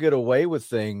people get away with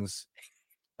things.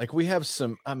 Like we have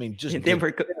some, just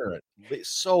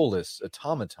soulless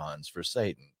automatons for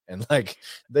Satan. And like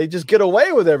they just get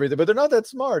away with everything, but they're not that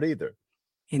smart either.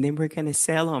 And then we're gonna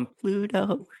sail on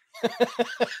Pluto.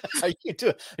 Are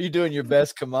you doing your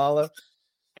best, Kamala?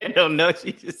 I don't know.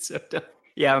 She's just so dumb.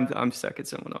 Yeah, I'm sucking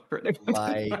someone off right now.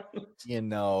 Like,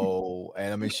 and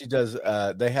I mean, she does.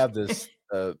 They have this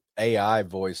AI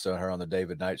voice on her on the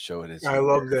David Knight show. I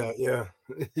love that. Yeah.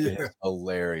 It's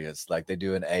hilarious. Like they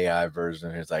do an AI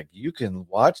version. It's like you can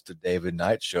watch the David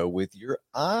Knight show with your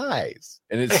eyes,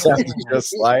 and it sounds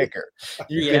just like her.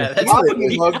 That's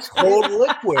coffee mugs hold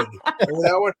liquid. And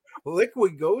that one,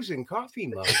 liquid goes in coffee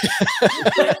mugs.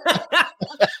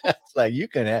 It's like you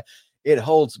can. It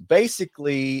holds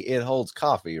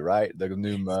coffee, right? The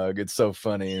new mug. It's so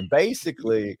funny, and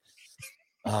basically.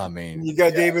 I mean, you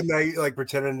got David Knight like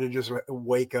pretending to just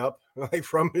wake up like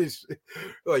from his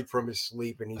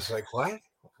sleep, and he's like, "What?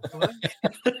 What?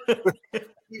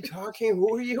 You talking?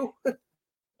 Who are you?"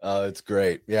 Oh, it's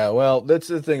great. Yeah, well, that's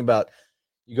the thing about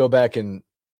you go back and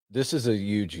this is a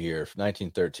huge year,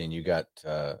 1913. You got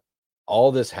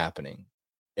all this happening.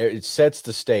 It sets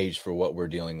the stage for what we're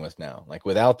dealing with now. Like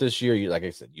without this year, like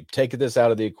I said, you take this out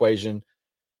of the equation,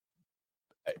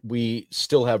 we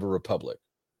still have a republic.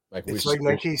 Like it's like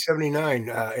 1979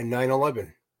 and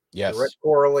 9/11. Yes, direct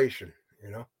correlation.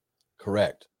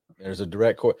 Correct. There's a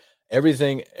direct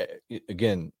everything.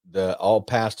 Again, the all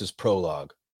past is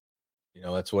prologue.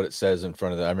 That's what it says in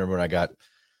front of that. I remember when I got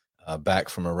back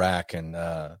from Iraq, and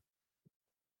I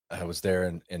was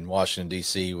there in Washington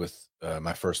D.C. with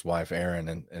my first wife, Erin,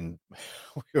 and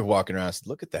we were walking around. I said,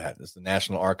 "Look at that! It's the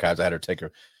National Archives." I had her take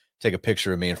a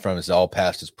picture of me in front of it. All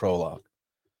past is prologue.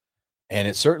 And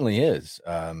it certainly is.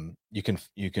 You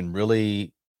can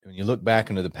really, when you look back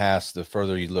into the past, the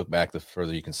further you look back, the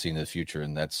further you can see into the future.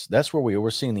 And that's where we're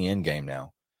seeing the end game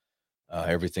now.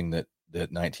 Everything that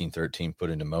 1913 put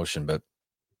into motion. But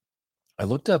I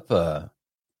looked up,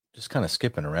 just kind of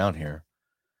skipping around here.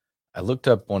 I looked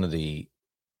up one of the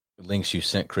links you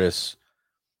sent, Chris,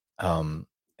 and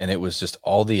it was just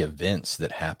all the events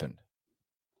that happened.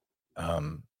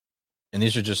 And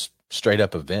these are just straight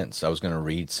up events. I was going to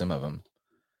read some of them.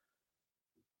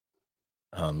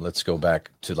 Let's go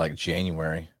back to like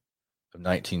January of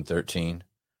 1913.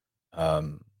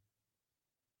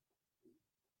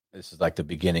 This is like the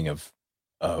beginning of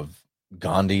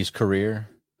Gandhi's career.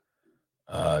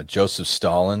 Joseph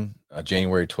Stalin,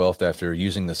 January 12th, after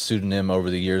using the pseudonym over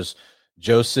the years,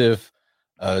 Joseph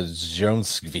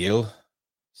Zhonskvil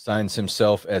signs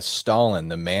himself as Stalin,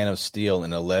 the Man of Steel,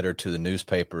 in a letter to the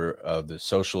newspaper of the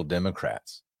Social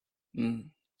Democrats. It's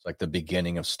like the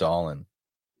beginning of Stalin.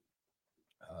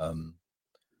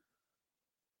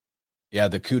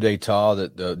 The coup d'etat,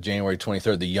 the January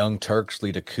 23rd, the Young Turks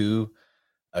lead a coup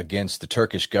against the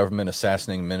Turkish government,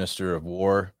 assassinating Minister of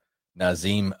War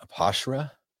Nazim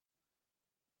Pasha.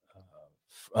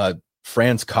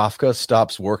 Franz Kafka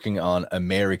stops working on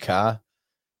America.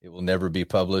 It will never be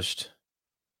published.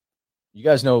 You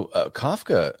guys know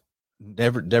Kafka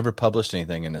never published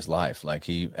anything in his life. Like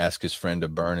he asked his friend to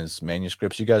burn his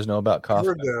manuscripts. You guys know about Kafka? I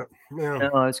heard that. Yeah.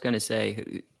 No, I was going to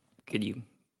say, could you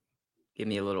give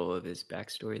me a little of his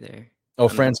backstory there? Oh,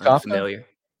 Franz Kafka? Familiar.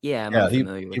 Yeah, I'm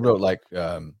familiar with he wrote like,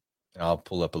 I'll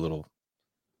pull up a little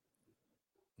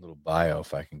bio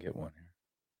if I can get one here.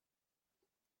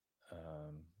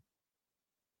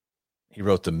 He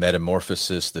wrote The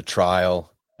Metamorphosis, The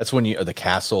Trial. That's when the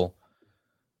Castle.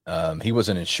 He was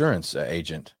an insurance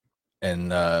agent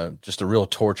and just a real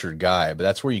tortured guy. But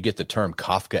that's where you get the term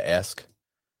Kafka-esque.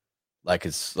 Like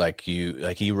it's like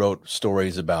he wrote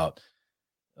stories about,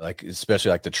 like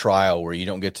especially like The Trial, where you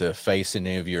don't get to face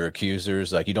any of your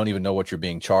accusers. Like you don't even know what you're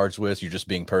being charged with. You're just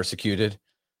being persecuted.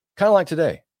 Kind of like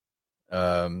today.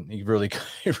 He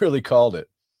really called it.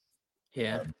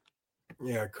 Yeah.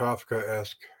 Yeah,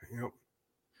 Kafka-esque. Yep.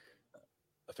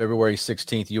 February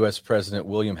 16th, U.S. President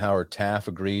William Howard Taft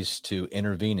agrees to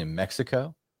intervene in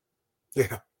Mexico.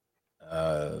 Yeah.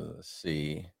 Let's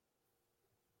see.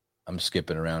 I'm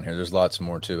skipping around here. There's lots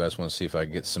more too. I just want to see if I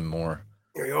can get some more.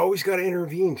 You always got to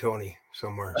intervene, Tony,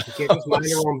 somewhere. You can't just mind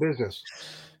your own business.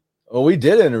 Well, we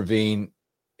did intervene.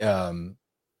 Right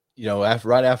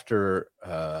after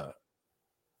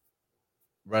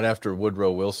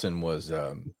Woodrow Wilson was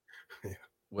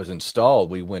installed,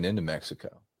 we went into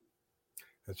Mexico.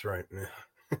 That's right.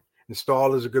 Yeah.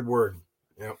 Installed is a good word.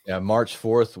 Yep. Yeah, March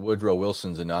 4th, Woodrow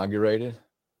Wilson's inaugurated.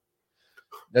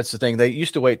 That's the thing. They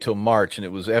used to wait till March, and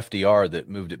it was FDR that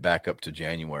moved it back up to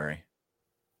January.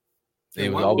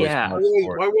 It was always March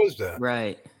 4th. Why was that?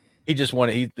 Right. He just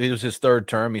wanted. It was his third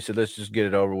term. He said, "Let's just get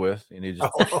it over with." And he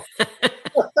just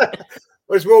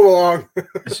let's move along.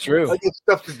 It's true. I got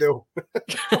stuff to do.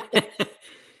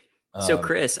 So,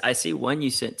 Chris, I see one you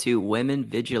sent to Women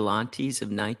Vigilantes of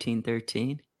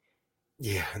 1913.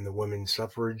 Yeah, and the women's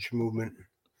suffrage movement.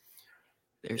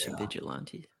 There's some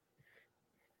vigilantes.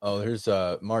 Oh, there's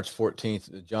March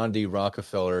 14th. John D.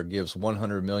 Rockefeller gives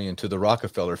 $100 million to the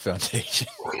Rockefeller Foundation.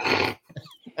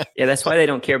 Yeah, that's why they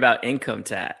don't care about income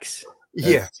tax.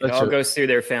 Yeah, It all goes through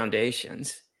their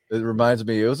foundations. It reminds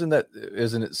me, isn't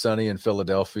it Sunny in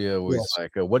Philadelphia? Where he's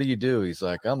like, "What do you do?" He's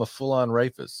like, "I'm a full-on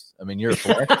rapist." I mean, you're a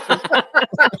philanthropist.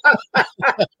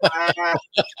 I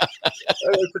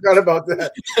forgot about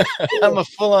that. I'm a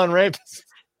full-on rapist.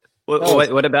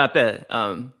 What about the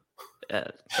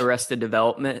Arrested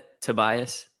Development,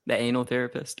 Tobias, the anal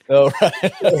therapist? Oh,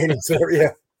 right.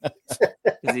 Yeah,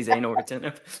 because he's anal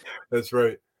retentive. That's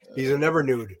right. He's a never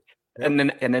nude, and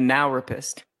then now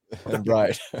rapist.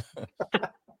 Right.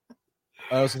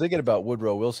 I was thinking about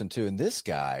Woodrow Wilson too, and this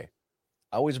guy,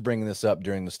 I always bring this up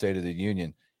during the State of the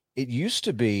Union. It used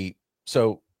to be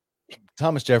so.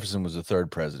 Thomas Jefferson was the third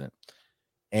president,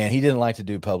 and he didn't like to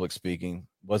do public speaking.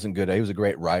 Wasn't good. He was a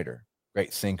great writer,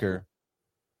 great thinker.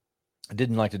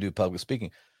 Didn't like to do public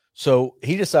speaking, so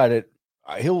he decided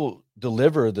he'll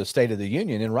deliver the State of the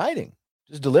Union in writing.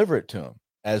 Just deliver it to him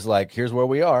as like, here's where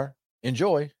we are.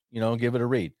 Enjoy, give it a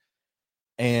read.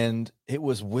 And it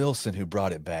was Wilson who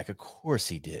brought it back. Of course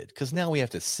he did, because now we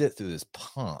have to sit through this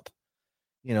pomp,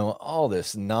 all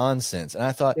this nonsense. And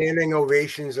I thought standing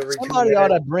ovations every somebody ought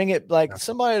to bring it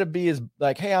somebody ought to be as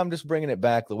like, hey, I'm just bringing it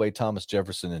back the way Thomas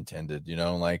Jefferson intended,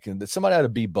 somebody ought to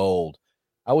be bold.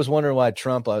 I was wondering why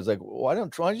Trump, I was like, why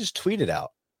don't you just tweet it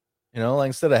out?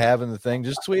 Instead of having the thing,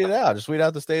 just tweet it out. Just tweet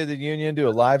out the State of the Union, do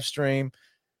a live stream,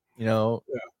 The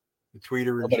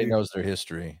tweeter. Nobody knows their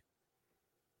history.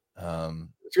 I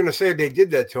was going to say, if they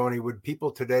did that, Tony, would people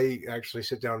today actually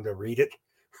sit down to read it?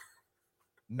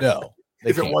 No.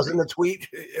 If it wasn't a tweet,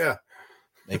 yeah.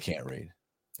 They can't read.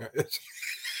 I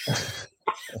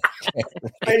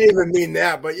didn't even mean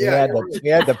that, but yeah. We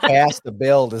had to pass the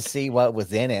bill to see what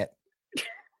was in it.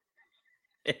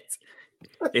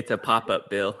 It's a pop-up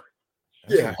bill.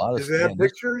 Yeah. Does it have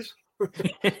pictures?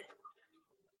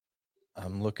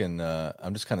 I'm looking,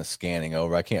 I'm just kind of scanning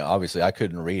over. I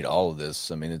couldn't read all of this.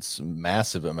 I mean, it's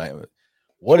massive.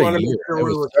 What a year. It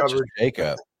was such a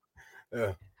shakeup.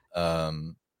 Yeah.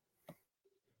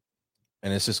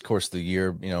 And it's just, of course, the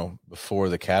year, before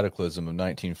the cataclysm of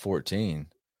 1914.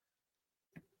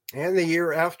 And the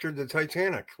year after the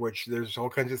Titanic, which there's all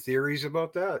kinds of theories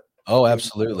about that. Oh,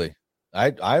 absolutely.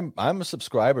 I'm a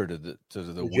subscriber to the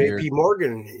weird. JP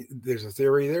Morgan, there's a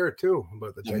theory there too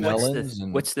about the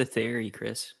Titanic. What's the theory,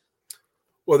 Chris?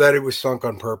 Well, that it was sunk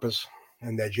on purpose,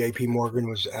 and that JP Morgan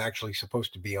was actually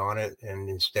supposed to be on it, and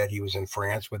instead he was in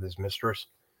France with his mistress.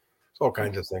 All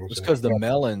kinds of things. It's because the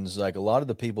Mellons, like a lot of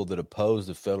the people that oppose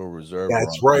the Federal Reserve,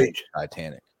 that's right.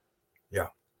 Titanic. Yeah.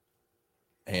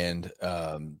 And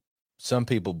some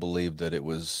people believe that it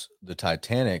was the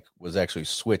Titanic was actually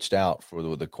switched out for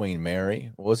the Queen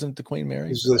Mary. Wasn't the Queen Mary?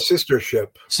 It was the sister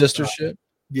ship. Sister ship?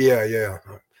 Yeah.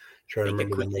 Trying to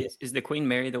remember is the Queen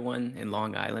Mary the one in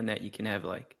Long Island that you can have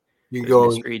you go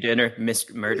mystery dinner,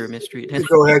 murder mystery dinner? You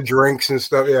go have drinks and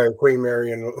stuff. Yeah, Queen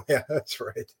Mary, and yeah, that's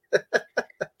right.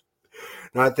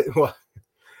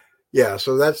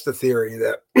 So that's the theory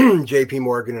that JP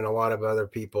Morgan and a lot of other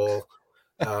people,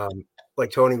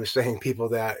 like Tony was saying, people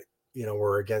that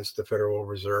were against the Federal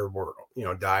Reserve were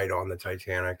died on the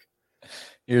Titanic.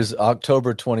 Here's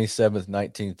October 27th,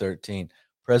 1913.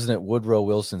 President Woodrow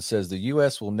Wilson says the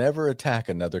U.S. will never attack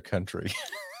another country.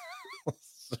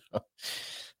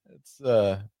 It's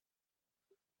that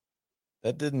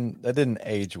didn't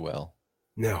age well.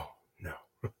 No.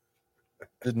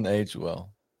 Didn't age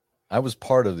well. I was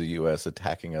part of the U.S.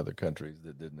 attacking other countries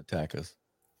that didn't attack us.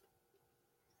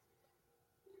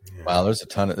 Yeah. Wow, there's a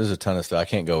ton of stuff. I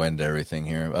can't go into everything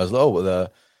here.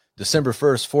 December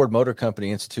 1st, Ford Motor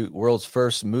Company institute world's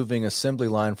first moving assembly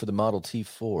line for the Model T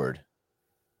Ford.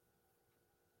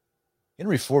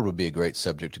 Henry Ford would be a great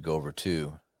subject to go over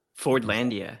too.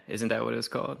 Fordlandia, isn't that what it's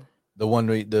called?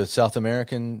 The South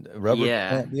American rubber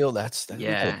plant deal. That's we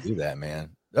gotta do that,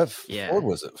 man.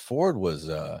 Ford was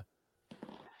a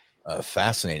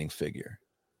fascinating figure.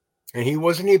 And he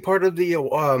wasn't part of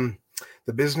the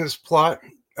business plot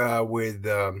with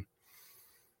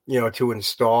to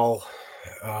install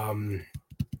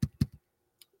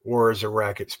War is a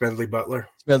Racket, Smedley Butler.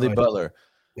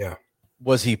 Yeah.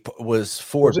 Was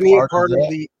Ford wasn't he part of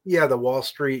the Wall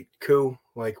Street coup,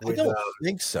 with I don't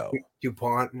think so.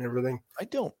 DuPont and everything? I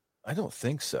don't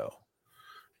think so.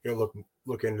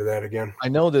 Look into that again. I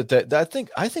know that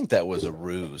I think that was a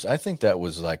ruse. I think that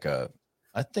was like a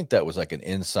I think that was like an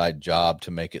inside job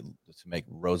to make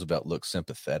Roosevelt look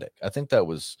sympathetic. I think that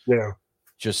was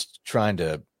just trying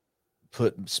to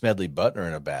put Smedley Butler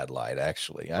in a bad light.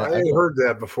 Actually, I heard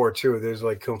that before too. There's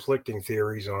like conflicting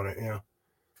theories on it. Yeah.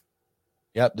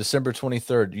 Yep. December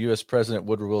 23rd, U.S. President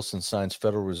Woodrow Wilson signs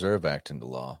Federal Reserve Act into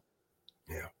law.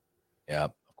 Yeah. Yeah.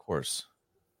 Of course.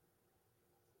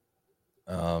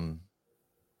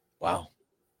 Wow.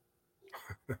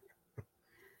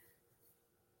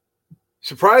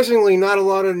 Surprisingly, not a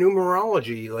lot of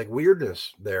numerology, like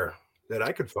weirdness there that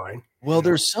I could find. Well,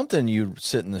 there's something you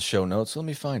sit in the show notes. Let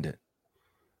me find it.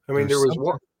 I mean, there was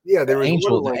one. Yeah, there was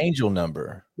the angel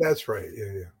number. That's right.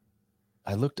 Yeah, yeah.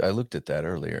 I looked at that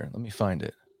earlier. Let me find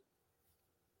it.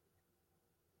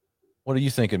 What are you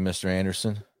thinking, Mr.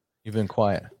 Anderson? You've been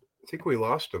quiet. I think we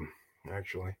lost him,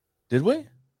 actually. Did we?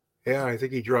 Yeah, I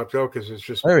think he dropped out because it's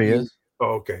just. There he is.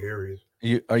 Oh, okay. Here he is.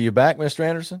 Are you back, Mr.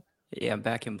 Anderson? Yeah, I'm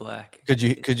back in black. Could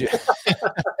you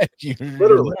you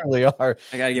literally are.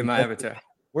 I gotta get my avatar.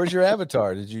 Where's your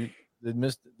avatar? Did you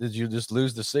just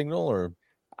lose the signal, or?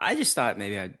 I just thought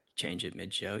maybe I'd change it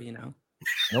mid-show, you know.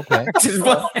 Okay.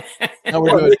 No,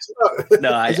 we're doing,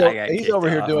 he's over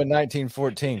here doing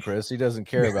 1914, Chris. He doesn't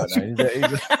care about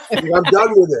that. I'm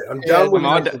done with it. I'm done with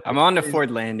it. I'm on to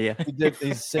Fordlandia.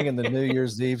 He's singing the New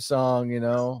Year's Eve song, you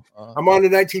know. I'm on to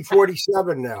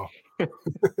 1947 now.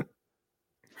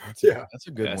 That's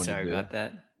a good one. Sorry about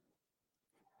that.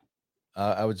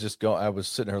 I was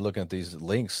sitting here looking at these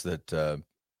links that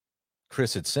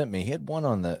Chris had sent me. He had one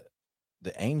on the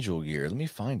angel year. Let me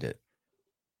find it.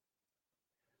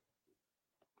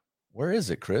 Where is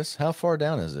it, Chris? How far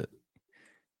down is it?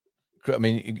 I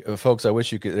mean, folks, I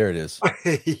wish you could. There it is.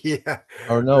 Yeah.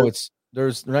 Or no,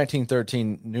 there's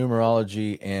 1913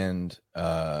 numerology and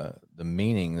the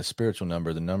meaning, the spiritual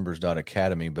number, the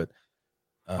numbers.academy. But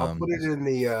I'll put it in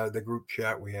the group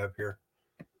chat we have here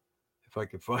if I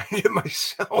could find it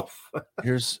myself.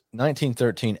 Here's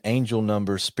 1913 angel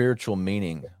number, spiritual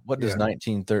meaning. What does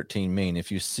 1913 mean?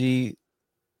 If you see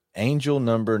angel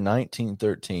number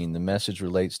 1913, the message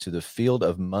relates to the field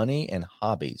of money and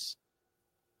hobbies.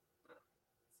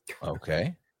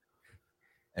 Okay.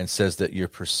 And says that your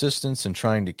persistence in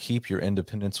trying to keep your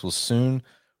independence will soon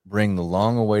bring the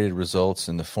long-awaited results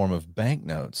in the form of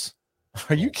banknotes.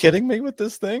 Are you kidding me with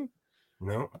this thing?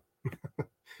 No.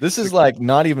 This is like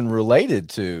not even related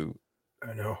to.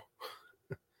 I know.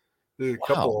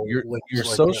 Wow. Your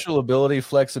social ability,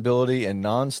 flexibility, and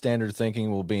non-standard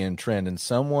thinking will be in trend, and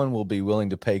someone will be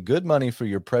willing to pay good money for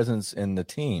your presence in the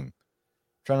team.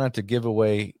 Try not to give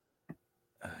away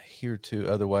hereto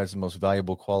otherwise the most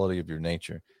valuable quality of your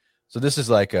nature. So this is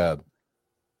like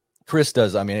Chris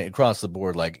does. I mean, across the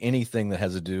board, like anything that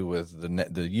has to do with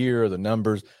the year or the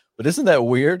numbers. But isn't that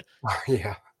weird?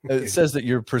 Yeah. It says that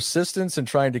your persistence in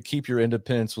trying to keep your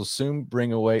independence will soon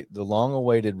bring away the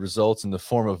long-awaited results in the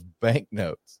form of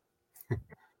banknotes.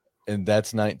 And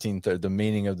that's the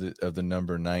meaning of the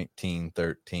number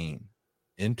 1913.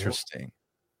 Interesting. Yep.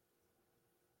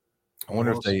 I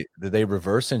wonder if did they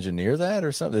reverse engineer that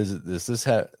or something? Does this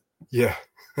have? Yeah,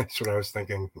 that's what I was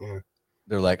thinking. Yeah.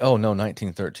 They're like, oh no,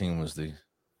 1913 was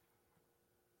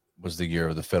the year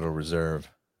of the Federal Reserve.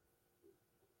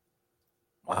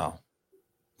 Wow.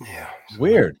 Yeah.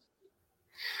 Weird.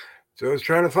 So I was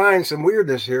trying to find some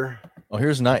weirdness here. Oh,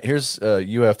 here's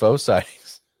UFO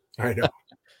sightings. I know.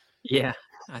 Yeah.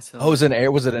 I saw. Oh, was it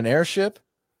an airship?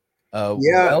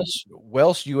 Yeah.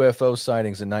 Welsh UFO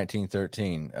sightings in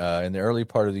 1913. In the early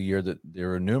part of the year, that there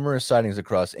were numerous sightings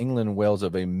across England and Wales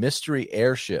of a mystery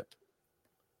airship.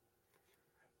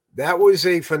 That was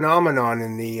a phenomenon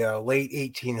in the late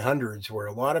 1800s where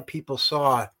a lot of people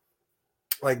saw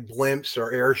like blimps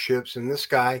or airships in the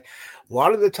sky, a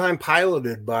lot of the time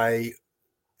piloted by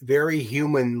very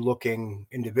human looking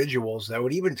individuals that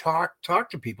would even talk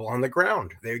to people on the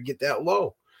ground. They would get that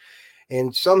low.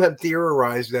 And some have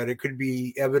theorized that it could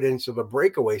be evidence of a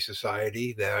breakaway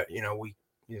society that,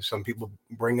 some people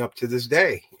bring up to this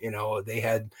day. They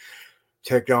had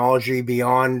technology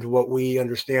beyond what we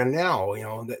understand now,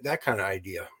 that kind of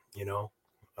idea,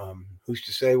 who's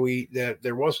to say that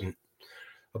there wasn't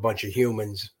a bunch of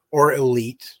humans or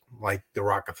elite like the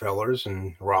Rockefellers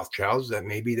and Rothschilds that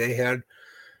maybe they had.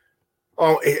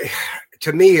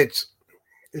 To me, it's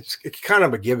kind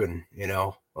of a given,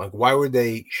 like why would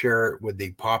they share it with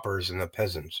the paupers and the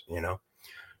peasants,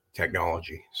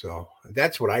 technology. So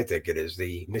that's what I think it is,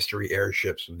 the mystery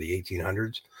airships of the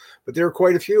 1800s, but there are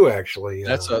quite a few actually.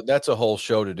 That's a whole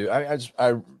show to do. I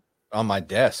on my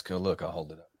desk. Look, I'll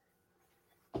hold it up.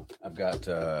 I've got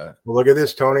well, look at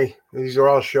this, Tony. These are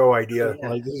all show ideas. Yeah.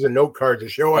 Like these are note cards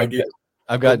of show ideas.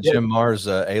 I've got Jim Marr's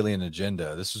Alien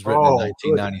Agenda. This was written in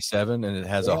 1997, and it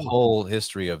has a whole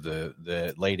history of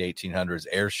the late 1800s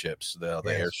airships, the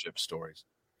airship stories.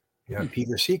 Yeah,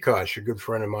 Peter Seacosh, a good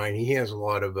friend of mine, he has a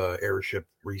lot of airship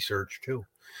research too.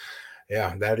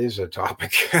 Yeah, that is a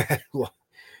topic.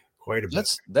 Quite a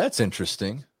bit. That's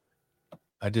interesting.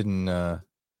 I didn't.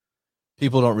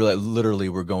 People don't realize. Literally,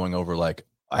 we're going over like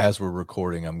as we're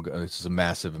recording. This is a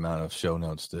massive amount of show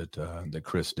notes that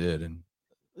Chris did, and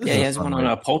he has one on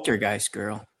a poltergeist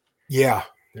girl. Yeah,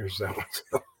 there's that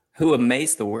one. Who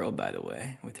amazed the world, by the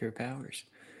way, with her powers.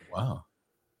 Wow.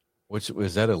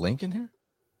 Is that a link in here?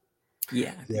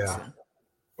 Yeah. I think so.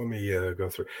 Let me go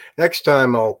through. Next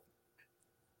time I'll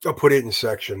put it in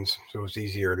sections so it's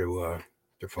easier to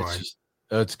find.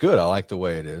 It's good. I like the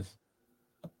way it is.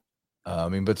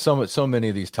 But so many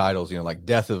of these titles, like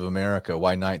Death of America,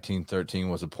 why 1913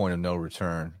 was a point of no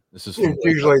return. This is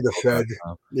usually the Fed.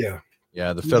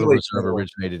 Yeah, the Federal Reserve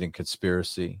originated in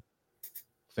conspiracy.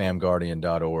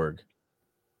 famguardian.org.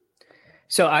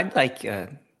 So I'd like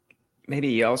maybe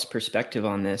y'all's perspective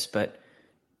on this, but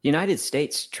the United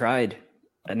States tried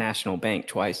a national bank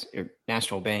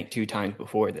two times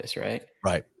before this, right?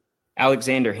 Right.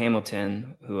 Alexander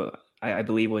Hamilton, who I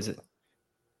believe was,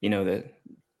 the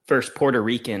first Puerto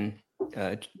Rican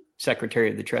Secretary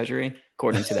of the Treasury,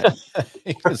 according to that.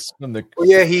 He was from the. Well,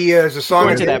 yeah, he is a song.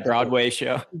 According to that Broadway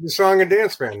show. He's a song and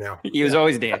dance man now. He was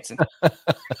always dancing.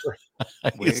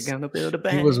 We're gonna build a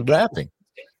bank. He was rapping.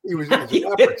 He was a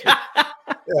rapper too.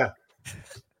 Yeah.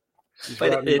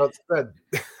 But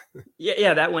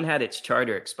that one had its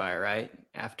charter expire, right?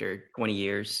 After 20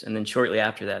 years. And then shortly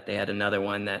after that, they had another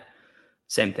one that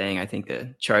same thing. I think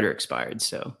the charter expired.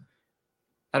 So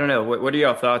I don't know. What are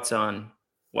your thoughts on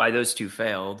why those two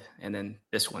failed and then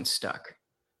this one stuck,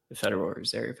 the Federal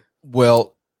Reserve?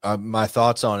 Well, my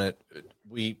thoughts on it,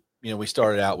 we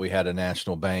started out, we had a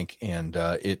national bank and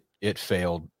it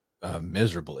failed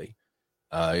miserably.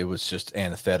 It was just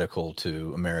antithetical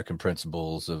to American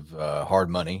principles of hard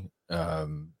money.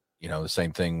 The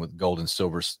same thing with gold and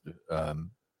silver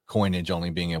coinage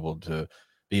only being able to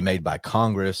be made by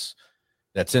Congress.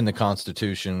 That's in the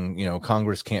Constitution.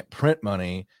 Congress can't print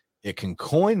money. It can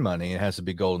coin money. It has to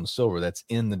be gold and silver. That's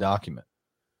in the document.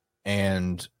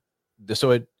 And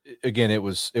so it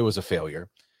was a failure.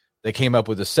 They came up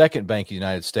with the second Bank of the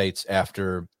United States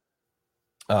after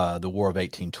the War of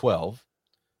 1812.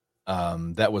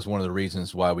 That was one of the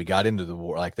reasons why we got into the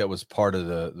war. Like that was part of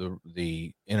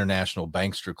the international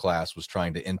bankster class was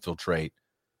trying to infiltrate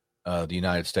the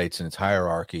United States and its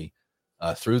hierarchy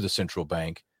through the central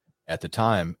bank at the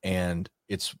time. And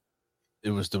it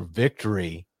was the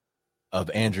victory of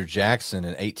Andrew Jackson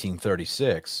in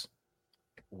 1836,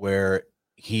 where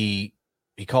he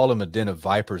called him a den of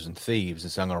vipers and thieves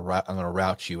and said, I'm going to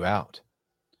rout you out.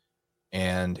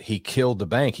 And he killed the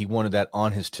bank. He wanted that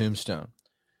on his tombstone.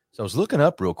 So I was looking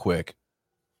up real quick.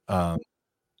 Sorry,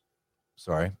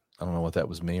 I don't know what that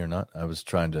was, me or not. I was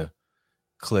trying to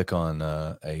click on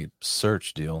a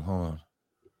search deal. Hold on.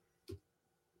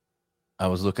 I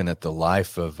was looking at the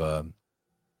life of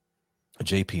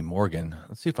J.P. Morgan.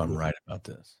 Let's see if I'm right about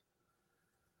this.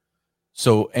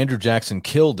 So Andrew Jackson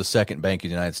killed the second Bank of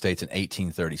the United States in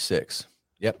 1836.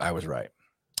 Yep, I was right.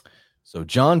 So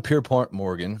John Pierpont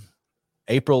Morgan,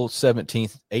 April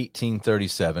 17th,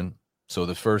 1837. So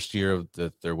the first year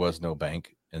that there was no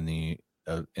bank in the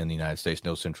United States,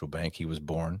 no central bank, he was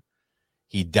born.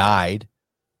 He died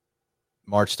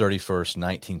March 31st,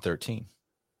 1913,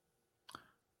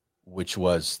 which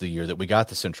was the year that we got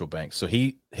the central bank. So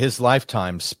his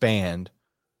lifetime spanned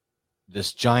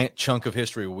this giant chunk of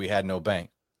history where we had no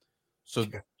bank. So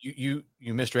you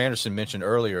Mr. Anderson mentioned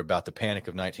earlier about the panic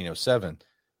of 1907.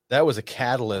 That was a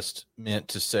catalyst meant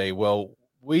to say, well,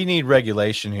 we need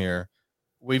regulation here.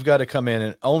 We've got to come in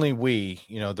and only we,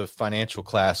 the financial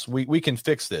class, we can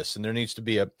fix this. And there needs to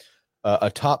be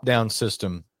a top-down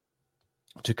system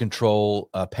to control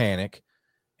panic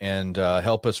and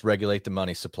help us regulate the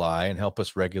money supply and help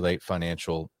us regulate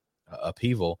financial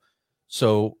upheaval.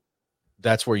 So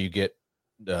that's where you get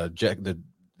they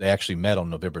actually met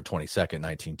on November 22nd,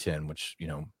 1910, which,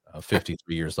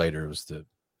 53 years later was the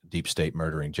deep state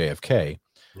murdering JFK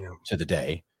to the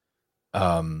day.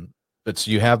 But so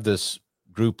you have this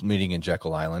group meeting in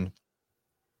Jekyll Island,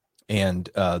 and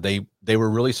they were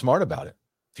really smart about it.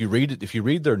 If you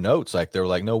read their notes, like they were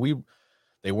like, no,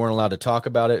 they weren't allowed to talk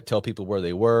about it, tell people where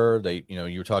they were.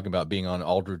 You were talking about being on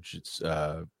Aldrich's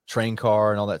train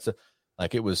car and all that stuff.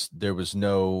 Like there was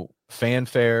no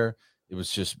fanfare. It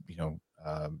was just,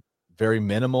 very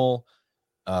minimal.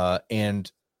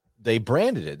 And they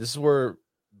branded it. This is where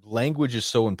language is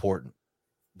so important.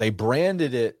 They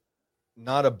branded it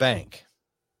not a bank.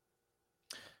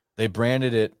 They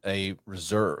branded it a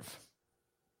reserve.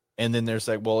 And then there's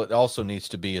like, well, it also needs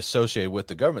to be associated with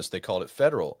the government. So they called it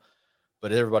federal.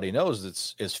 But everybody knows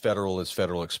it's federal as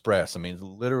Federal Express. I mean,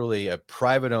 literally a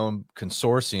private-owned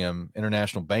consortium,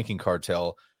 international banking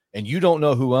cartel, and you don't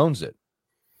know who owns it.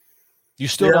 You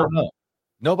still don't know.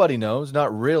 Nobody knows,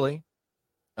 not really.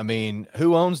 I mean,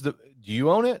 who owns do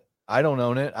you own it? I don't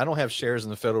own it. I don't have shares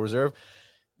in the Federal Reserve.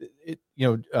 If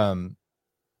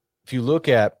you look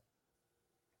at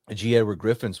G. Edward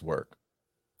Griffin's work,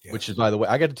 which is, by the way,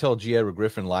 I got to tell G. Edward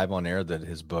Griffin live on air that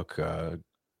his book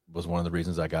was one of the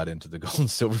reasons I got into the gold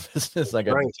and silver business. I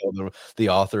got to tell the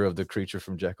author of The Creature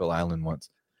from Jekyll Island once,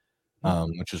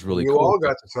 which was really cool. You all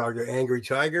got to talk to Angry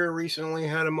Tiger recently,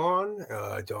 had him on,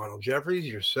 Donald Jeffries,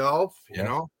 yourself, you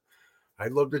know.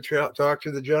 I'd love to talk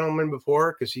to the gentleman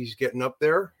before because he's getting up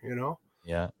there, you know.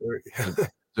 Yeah.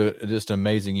 Just an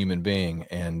amazing human being.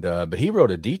 And but he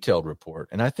wrote a detailed report.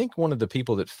 And I think one of the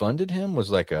people that funded him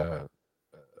was like a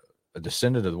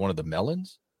descendant of one of the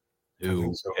Mellons,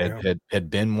 who had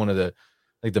been one of the,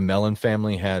 like the Mellon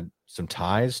family had some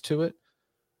ties to it.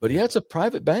 But yeah, it's a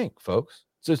private bank, folks.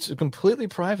 So it's completely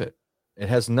private. It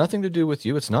has nothing to do with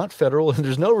you. It's not federal, and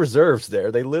there's no reserves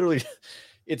there. They literally,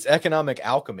 it's economic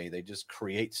alchemy. They just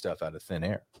create stuff out of thin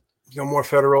air. No more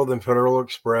federal than Federal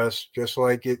Express, just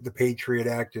like the Patriot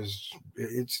Act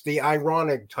it's the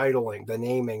ironic titling, the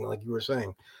naming, like you were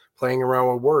saying, playing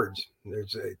around with words.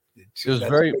 It was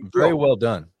very, very well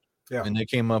done. Yeah. And they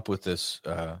came up with this.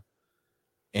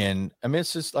 And I mean,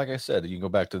 it's just, like I said, you can go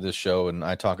back to this show and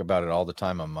I talk about it all the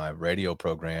time on my radio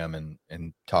program and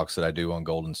talks that I do on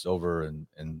gold and silver and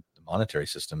the monetary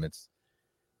system. It's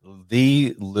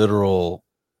the literal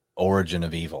origin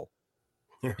of evil.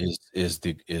 Is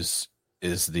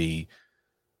the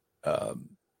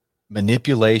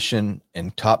manipulation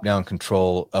and top-down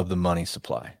control of the money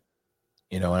supply.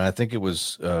 You know, and I think it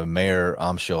was Mayor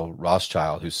Amschel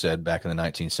Rothschild who said back in the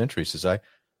 19th century, says,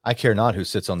 I care not who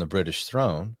sits on the British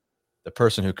throne. The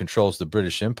person who controls the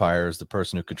British Empire is the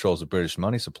person who controls the British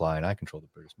money supply, and I control the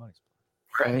British money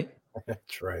supply. Right.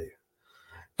 That's right.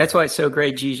 That's why it's so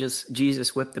great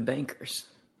Jesus whipped the bankers.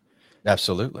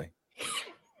 Absolutely.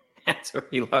 That's where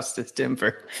he lost his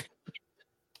temper.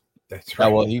 That's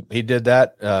right. Well, he did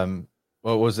that.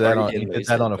 What was that on? He did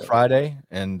that on a Friday,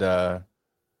 and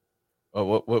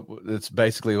what? It's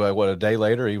basically what a day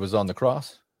later he was on the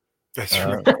cross. That's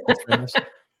right.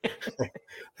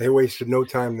 They wasted no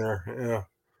time there. Yeah.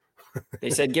 They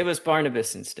said, "Give us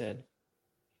Barnabas instead."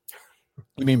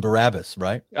 You mean Barabbas,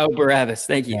 right? Oh, Barabbas.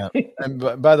 Thank you. Yeah. And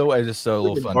by the way, just a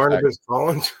little fun Barnabas fact.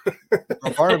 Collins.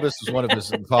 Barnabas is one of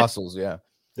his apostles. Yeah.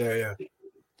 Yeah.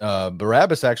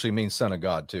 Barabbas actually means son of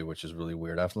God too, which is really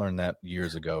weird. I've learned that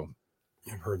years ago.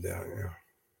 I've heard that.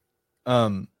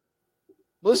 Yeah.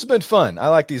 Well, this has been fun. I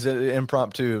like these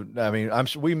impromptu. I mean, I'm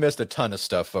sure we missed a ton of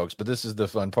stuff, folks, but this is the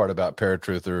fun part about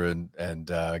Paratruther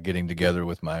and getting together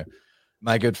with my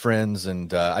good friends.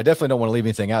 And I definitely don't want to leave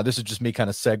anything out. This is just me kind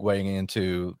of segueing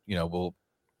into, you know,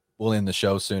 we'll end the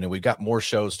show soon, and we've got more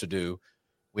shows to do.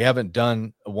 We haven't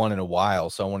done one in a while,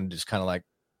 so I wanted to just kind of like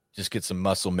just get some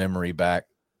muscle memory back.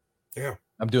 Yeah,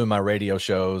 I'm doing my radio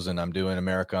shows, and I'm doing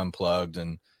America Unplugged,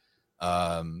 and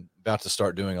about to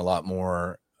start doing a lot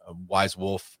more Wise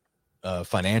Wolf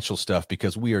financial stuff,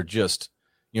 because we are just,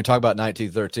 you know, talk about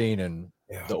 1913, and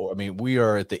I mean, we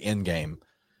are at the end game.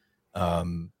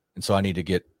 And so I need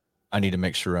to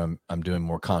make sure I'm doing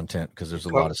more content, because there's a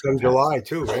lot of stuff. In July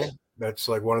too, right? That's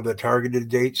like one of the targeted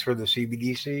dates for the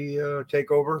CBDC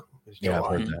takeover. Yeah, I've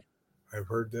heard that. I've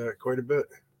heard that quite a bit.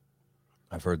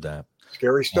 I've heard that.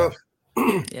 Scary stuff.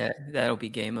 Yeah, that'll be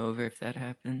game over if that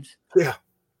happens. Yeah.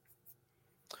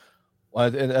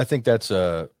 Well, I think that's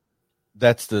the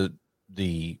fait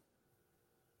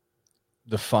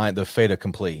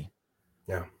accompli.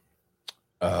 Yeah.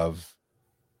 Of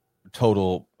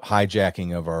total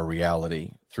hijacking of our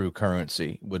reality through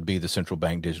currency would be the central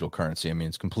bank digital currency. I mean,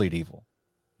 it's complete evil.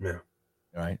 Yeah.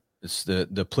 Right. It's the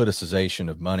politicization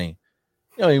of money.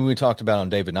 You know, we talked about on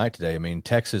David Knight today. I mean,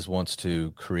 Texas wants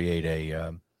to create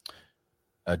a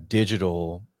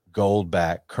digital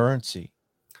gold-backed currency.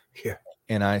 Yeah.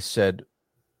 And I said,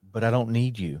 but I don't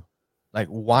need you. Like,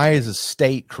 why is a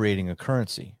state creating a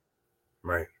currency?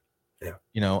 Right. Yeah.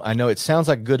 You know, I know it sounds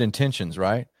like good intentions,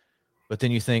 right? But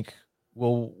then you think,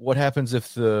 well, what happens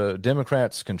if the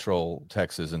Democrats control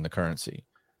Texas and the currency?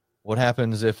 What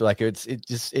happens if, like,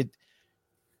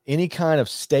 any kind of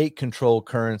state controlled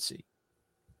currency?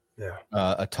 Yeah.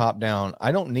 A top down.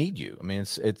 I don't need you. I mean,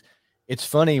 it's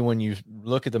funny when you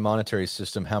look at the monetary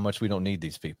system, how much we don't need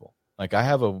these people. Like, I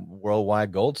have a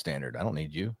worldwide gold standard. I don't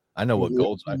need you. I know what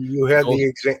gold's. You had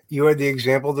the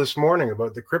example this morning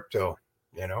about the crypto,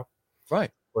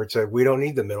 right, where it said we don't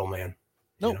need the middleman.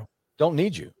 No, don't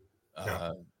need you.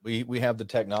 We have the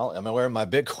technology. I'm wearing my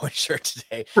Bitcoin shirt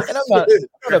today, and I'm not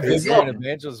a Bitcoin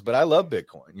evangelist, but I love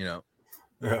Bitcoin.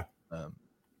 Yeah.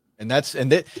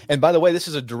 And by the way, this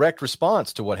is a direct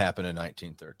response to what happened in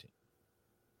 1913.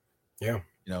 Yeah.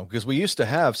 Because we used to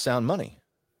have sound money,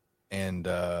 and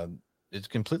it's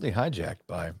completely hijacked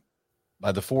by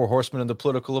the four horsemen of the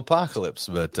political apocalypse.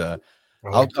 But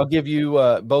I'll give you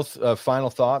both final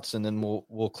thoughts, and then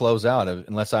we'll close out.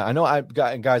 Unless I know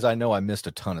I missed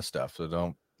a ton of stuff, so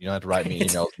you don't have to write me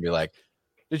emails and be like,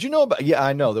 "Did you know about?" Yeah,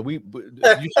 I know that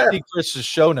you should see Chris's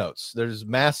show notes. There's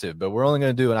massive, but we're only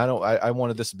going to do. And I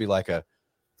wanted this to be like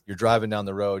you're driving down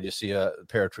the road, you see a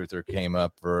Paratruther came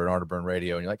up for an Arterburn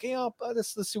radio, and you're like,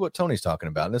 let's see what Tony's talking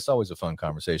about. And it's always a fun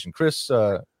conversation. Chris,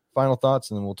 final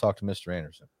thoughts, and then we'll talk to Mr.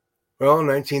 Anderson. Well,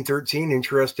 1913,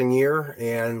 interesting year.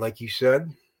 And like you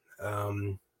said,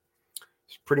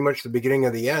 it's pretty much the beginning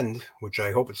of the end, which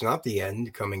I hope it's not the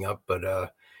end coming up,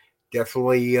 but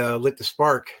definitely lit the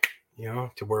spark,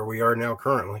 to where we are now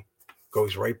currently.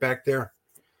 Goes right back there.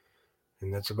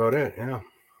 And that's about it. Yeah.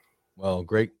 Well,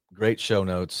 great show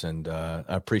notes, and I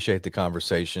appreciate the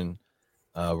conversation.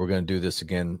 We're going to do this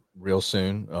again real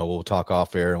soon. We'll talk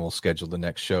off air, and we'll schedule the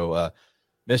next show.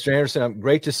 Mr. Anderson,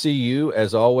 great to see you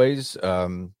as always.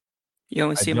 You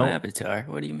only see my avatar.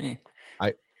 What do you mean?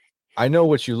 I know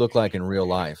what you look like in real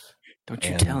life. Don't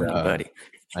you tell anybody.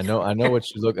 I know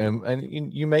what you look,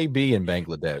 and you may be in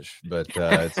Bangladesh, but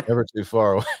it's never too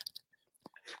far away.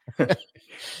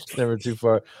 It's never too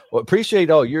far. Well, appreciate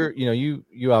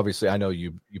you obviously, I know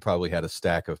you probably had a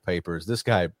stack of papers. This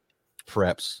guy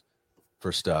preps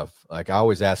for stuff. Like I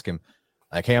always ask him,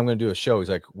 like, "Hey, I'm going to do a show." He's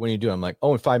like, "When are you doing?" I'm like,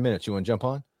 "Oh, in 5 minutes. You want to jump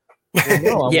on?" Well,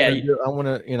 no, I want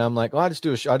to, I'm like, "Well, I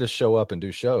just show up and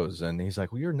do shows." And he's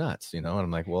like, "Well, you're nuts," And I'm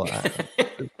like, "Well,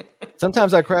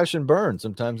 sometimes I crash and burn.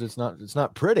 Sometimes it's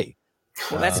not pretty."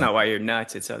 Well, that's not why you're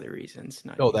nuts. It's other reasons.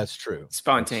 That's true.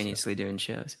 Spontaneously doing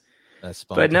shows.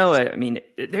 But no, I mean,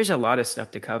 there's a lot of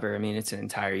stuff to cover. I mean, it's an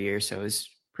entire year, so it's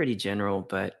pretty general.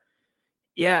 But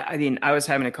yeah, I mean, I was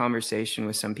having a conversation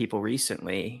with some people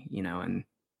recently, and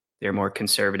they're more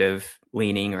conservative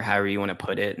leaning, or however you want to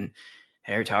put it. And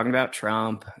they're talking about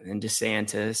Trump and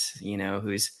DeSantis,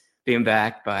 who's being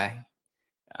backed by,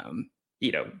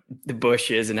 the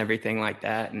Bushes and everything like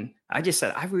that. And I just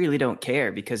said, I really don't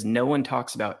care, because no one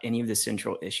talks about any of the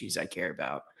central issues I care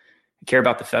about. I care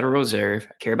about the Federal Reserve.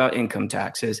 I care about income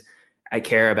taxes. I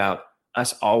care about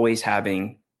us always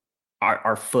having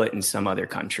our foot in some other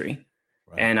country.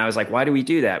 Right. And I was like, why do we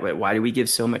do that? Why do we give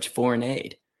so much foreign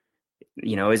aid?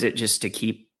 Is it just to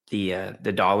keep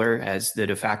the dollar as the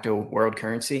de facto world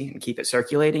currency and keep it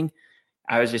circulating?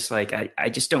 I was just like, I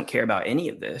just don't care about any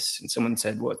of this. And someone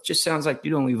said, well, it just sounds like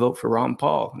you'd only vote for Ron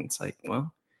Paul. And it's like,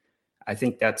 well, I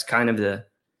think that's kind of the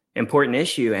important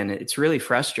issue, and it's really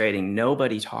frustrating.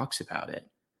 Nobody talks about it,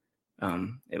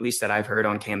 at least that I've heard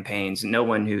on campaigns. No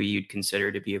one who you'd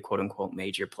consider to be a quote unquote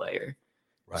major player.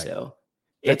 Right. So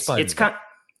it's kind.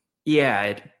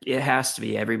 Yeah, it has to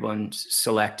be. Everyone's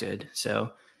selected,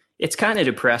 so it's kind of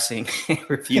depressing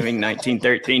reviewing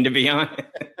 1913, to be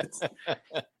honest.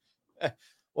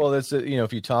 Well, that's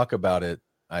if you talk about it,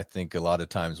 I think a lot of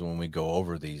times when we go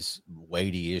over these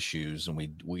weighty issues and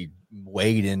we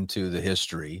wade into the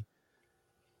history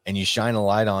and you shine a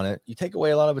light on it, you take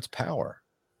away a lot of its power.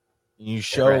 And you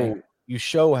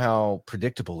show how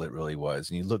predictable it really was,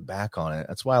 and you look back on it.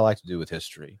 That's why I like to do with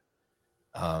history.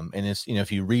 And it's, if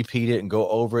you repeat it and go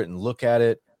over it and look at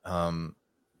it,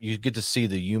 you get to see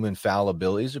the human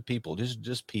fallibilities of people,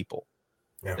 just people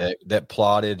that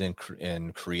plotted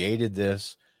and created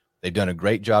this. They've done a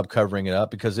great job covering it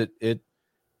up, because it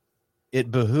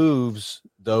behooves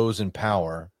those in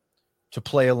power to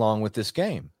play along with this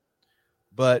game.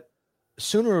 But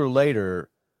sooner or later,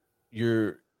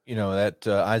 that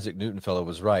Isaac Newton fellow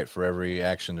was right. For every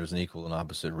action, there's an equal and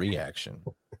opposite reaction.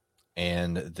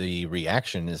 And the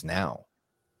reaction is now.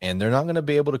 And they're not going to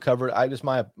be able to cover it. Just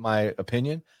my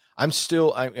opinion. I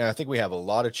think we have a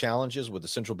lot of challenges with the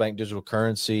central bank digital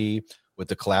currency, with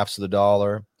the collapse of the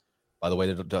dollar. By the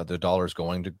way, the dollar is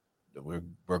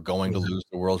we're going to lose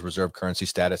the world's reserve currency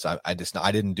status. I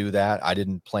didn't do that. I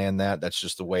didn't plan that. That's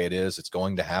just the way it is. It's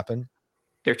going to happen.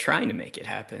 They're trying to make it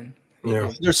happen.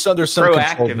 Yeah. There's some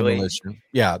controlled demolition.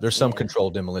 Yeah, there's some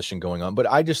controlled demolition going on. But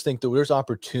I just think that there's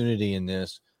opportunity in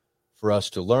this for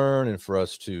us to learn and for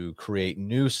us to create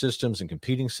new systems and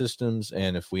competing systems.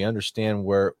 And if we understand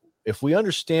where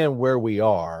we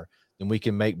are, then we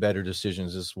can make better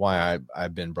decisions. This is why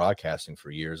I've been broadcasting for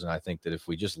years. And I think that if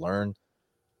we just learn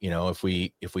if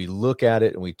we look at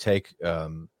it and we take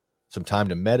some time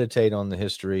to meditate on the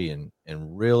history and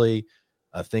really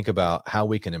think about how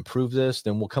we can improve this,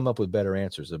 then we'll come up with better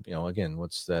answers. Again,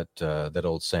 what's that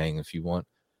old saying? If you want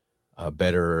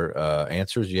better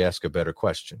answers, you ask a better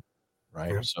question,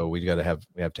 right? Yeah. So we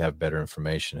have to have better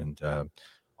information. And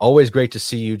always great to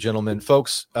see you, gentlemen,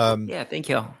 folks. Yeah, thank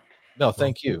you. No,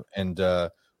 thank you. And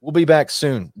we'll be back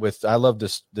soon I love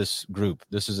this group.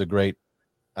 This is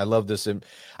I love this. And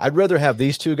I'd rather have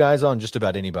these two guys on just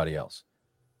about anybody else,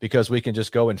 because we can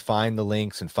just go and find the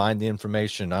links and find the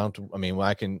information.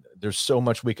 There's so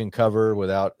much we can cover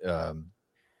without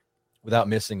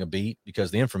missing a beat,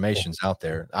 because the information's out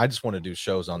there. I just want to do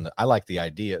shows I like the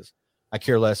ideas. I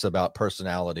care less about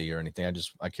personality or anything.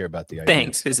 I care about the ideas.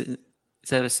 Thanks. Is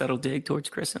that a subtle dig towards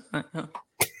Chris?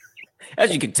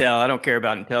 As you can tell, I don't care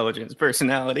about intelligence,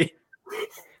 personality.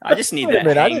 I just need that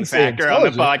hang factor on the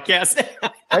podcast.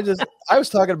 I was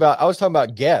talking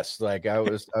about guests. Like I'll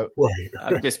just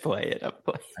play it.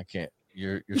 I can't.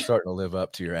 You're starting to live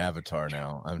up to your avatar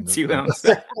now. It's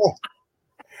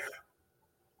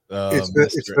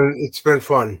been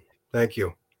fun. Thank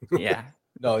you. Yeah.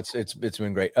 No, it's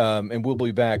been great. And we'll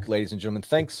be back, ladies and gentlemen.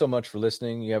 Thanks so much for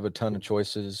listening. You have a ton of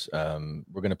choices. We're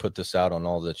going to put this out on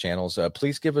all the channels.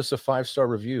 Please give us a 5-star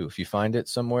review if you find it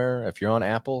somewhere. If you're on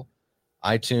Apple,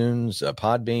 iTunes,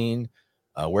 Podbean,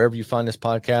 wherever you find this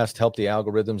podcast, help the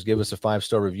algorithms. Give us a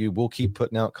 5-star review. We'll keep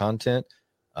putting out content.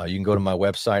 You can go to my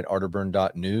website,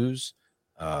 arterburn.news.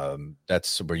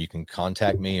 That's where you can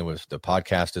contact me, and the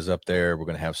podcast is up there. We're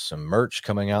going to have some merch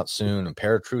coming out soon, and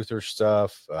Paratruther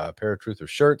stuff, Paratruther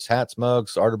shirts, hats,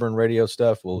 mugs, Arterburn radio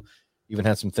stuff. We'll even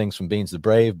have some things from Beans the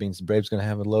Brave. Beans the Brave's going to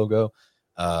have a logo.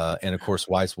 And of course,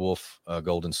 Wise Wolf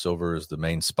Gold and Silver is the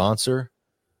main sponsor.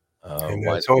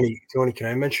 Tony, can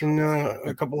I mention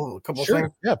a couple sure.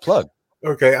 things? Yeah, plug.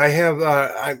 Okay, I have.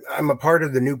 I'm a part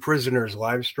of the New Prisoners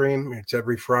live stream. It's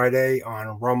every Friday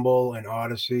on Rumble and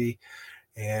Odyssey,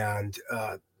 and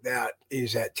that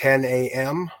is at 10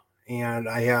 a.m. And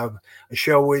I have a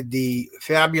show with the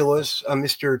fabulous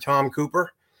Mr. Tom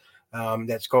Cooper.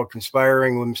 That's called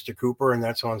Conspiring with Mr. Cooper, and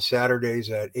that's on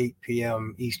Saturdays at 8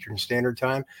 p.m. Eastern Standard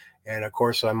Time. And of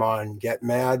course, I'm on Get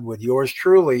Mad with yours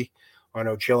truly on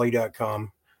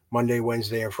Ochilli.com. Monday,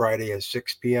 Wednesday, and Friday at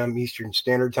 6 p.m. Eastern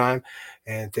Standard Time.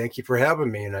 And thank you for having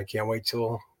me. And I can't wait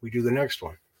till we do the next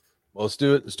one. Well, let's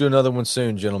do it. Let's do another one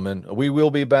soon, gentlemen. We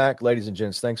will be back, ladies and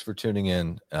gents. Thanks for tuning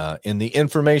in. In the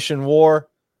information war,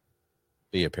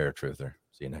 be a paratruther.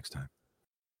 See you next time.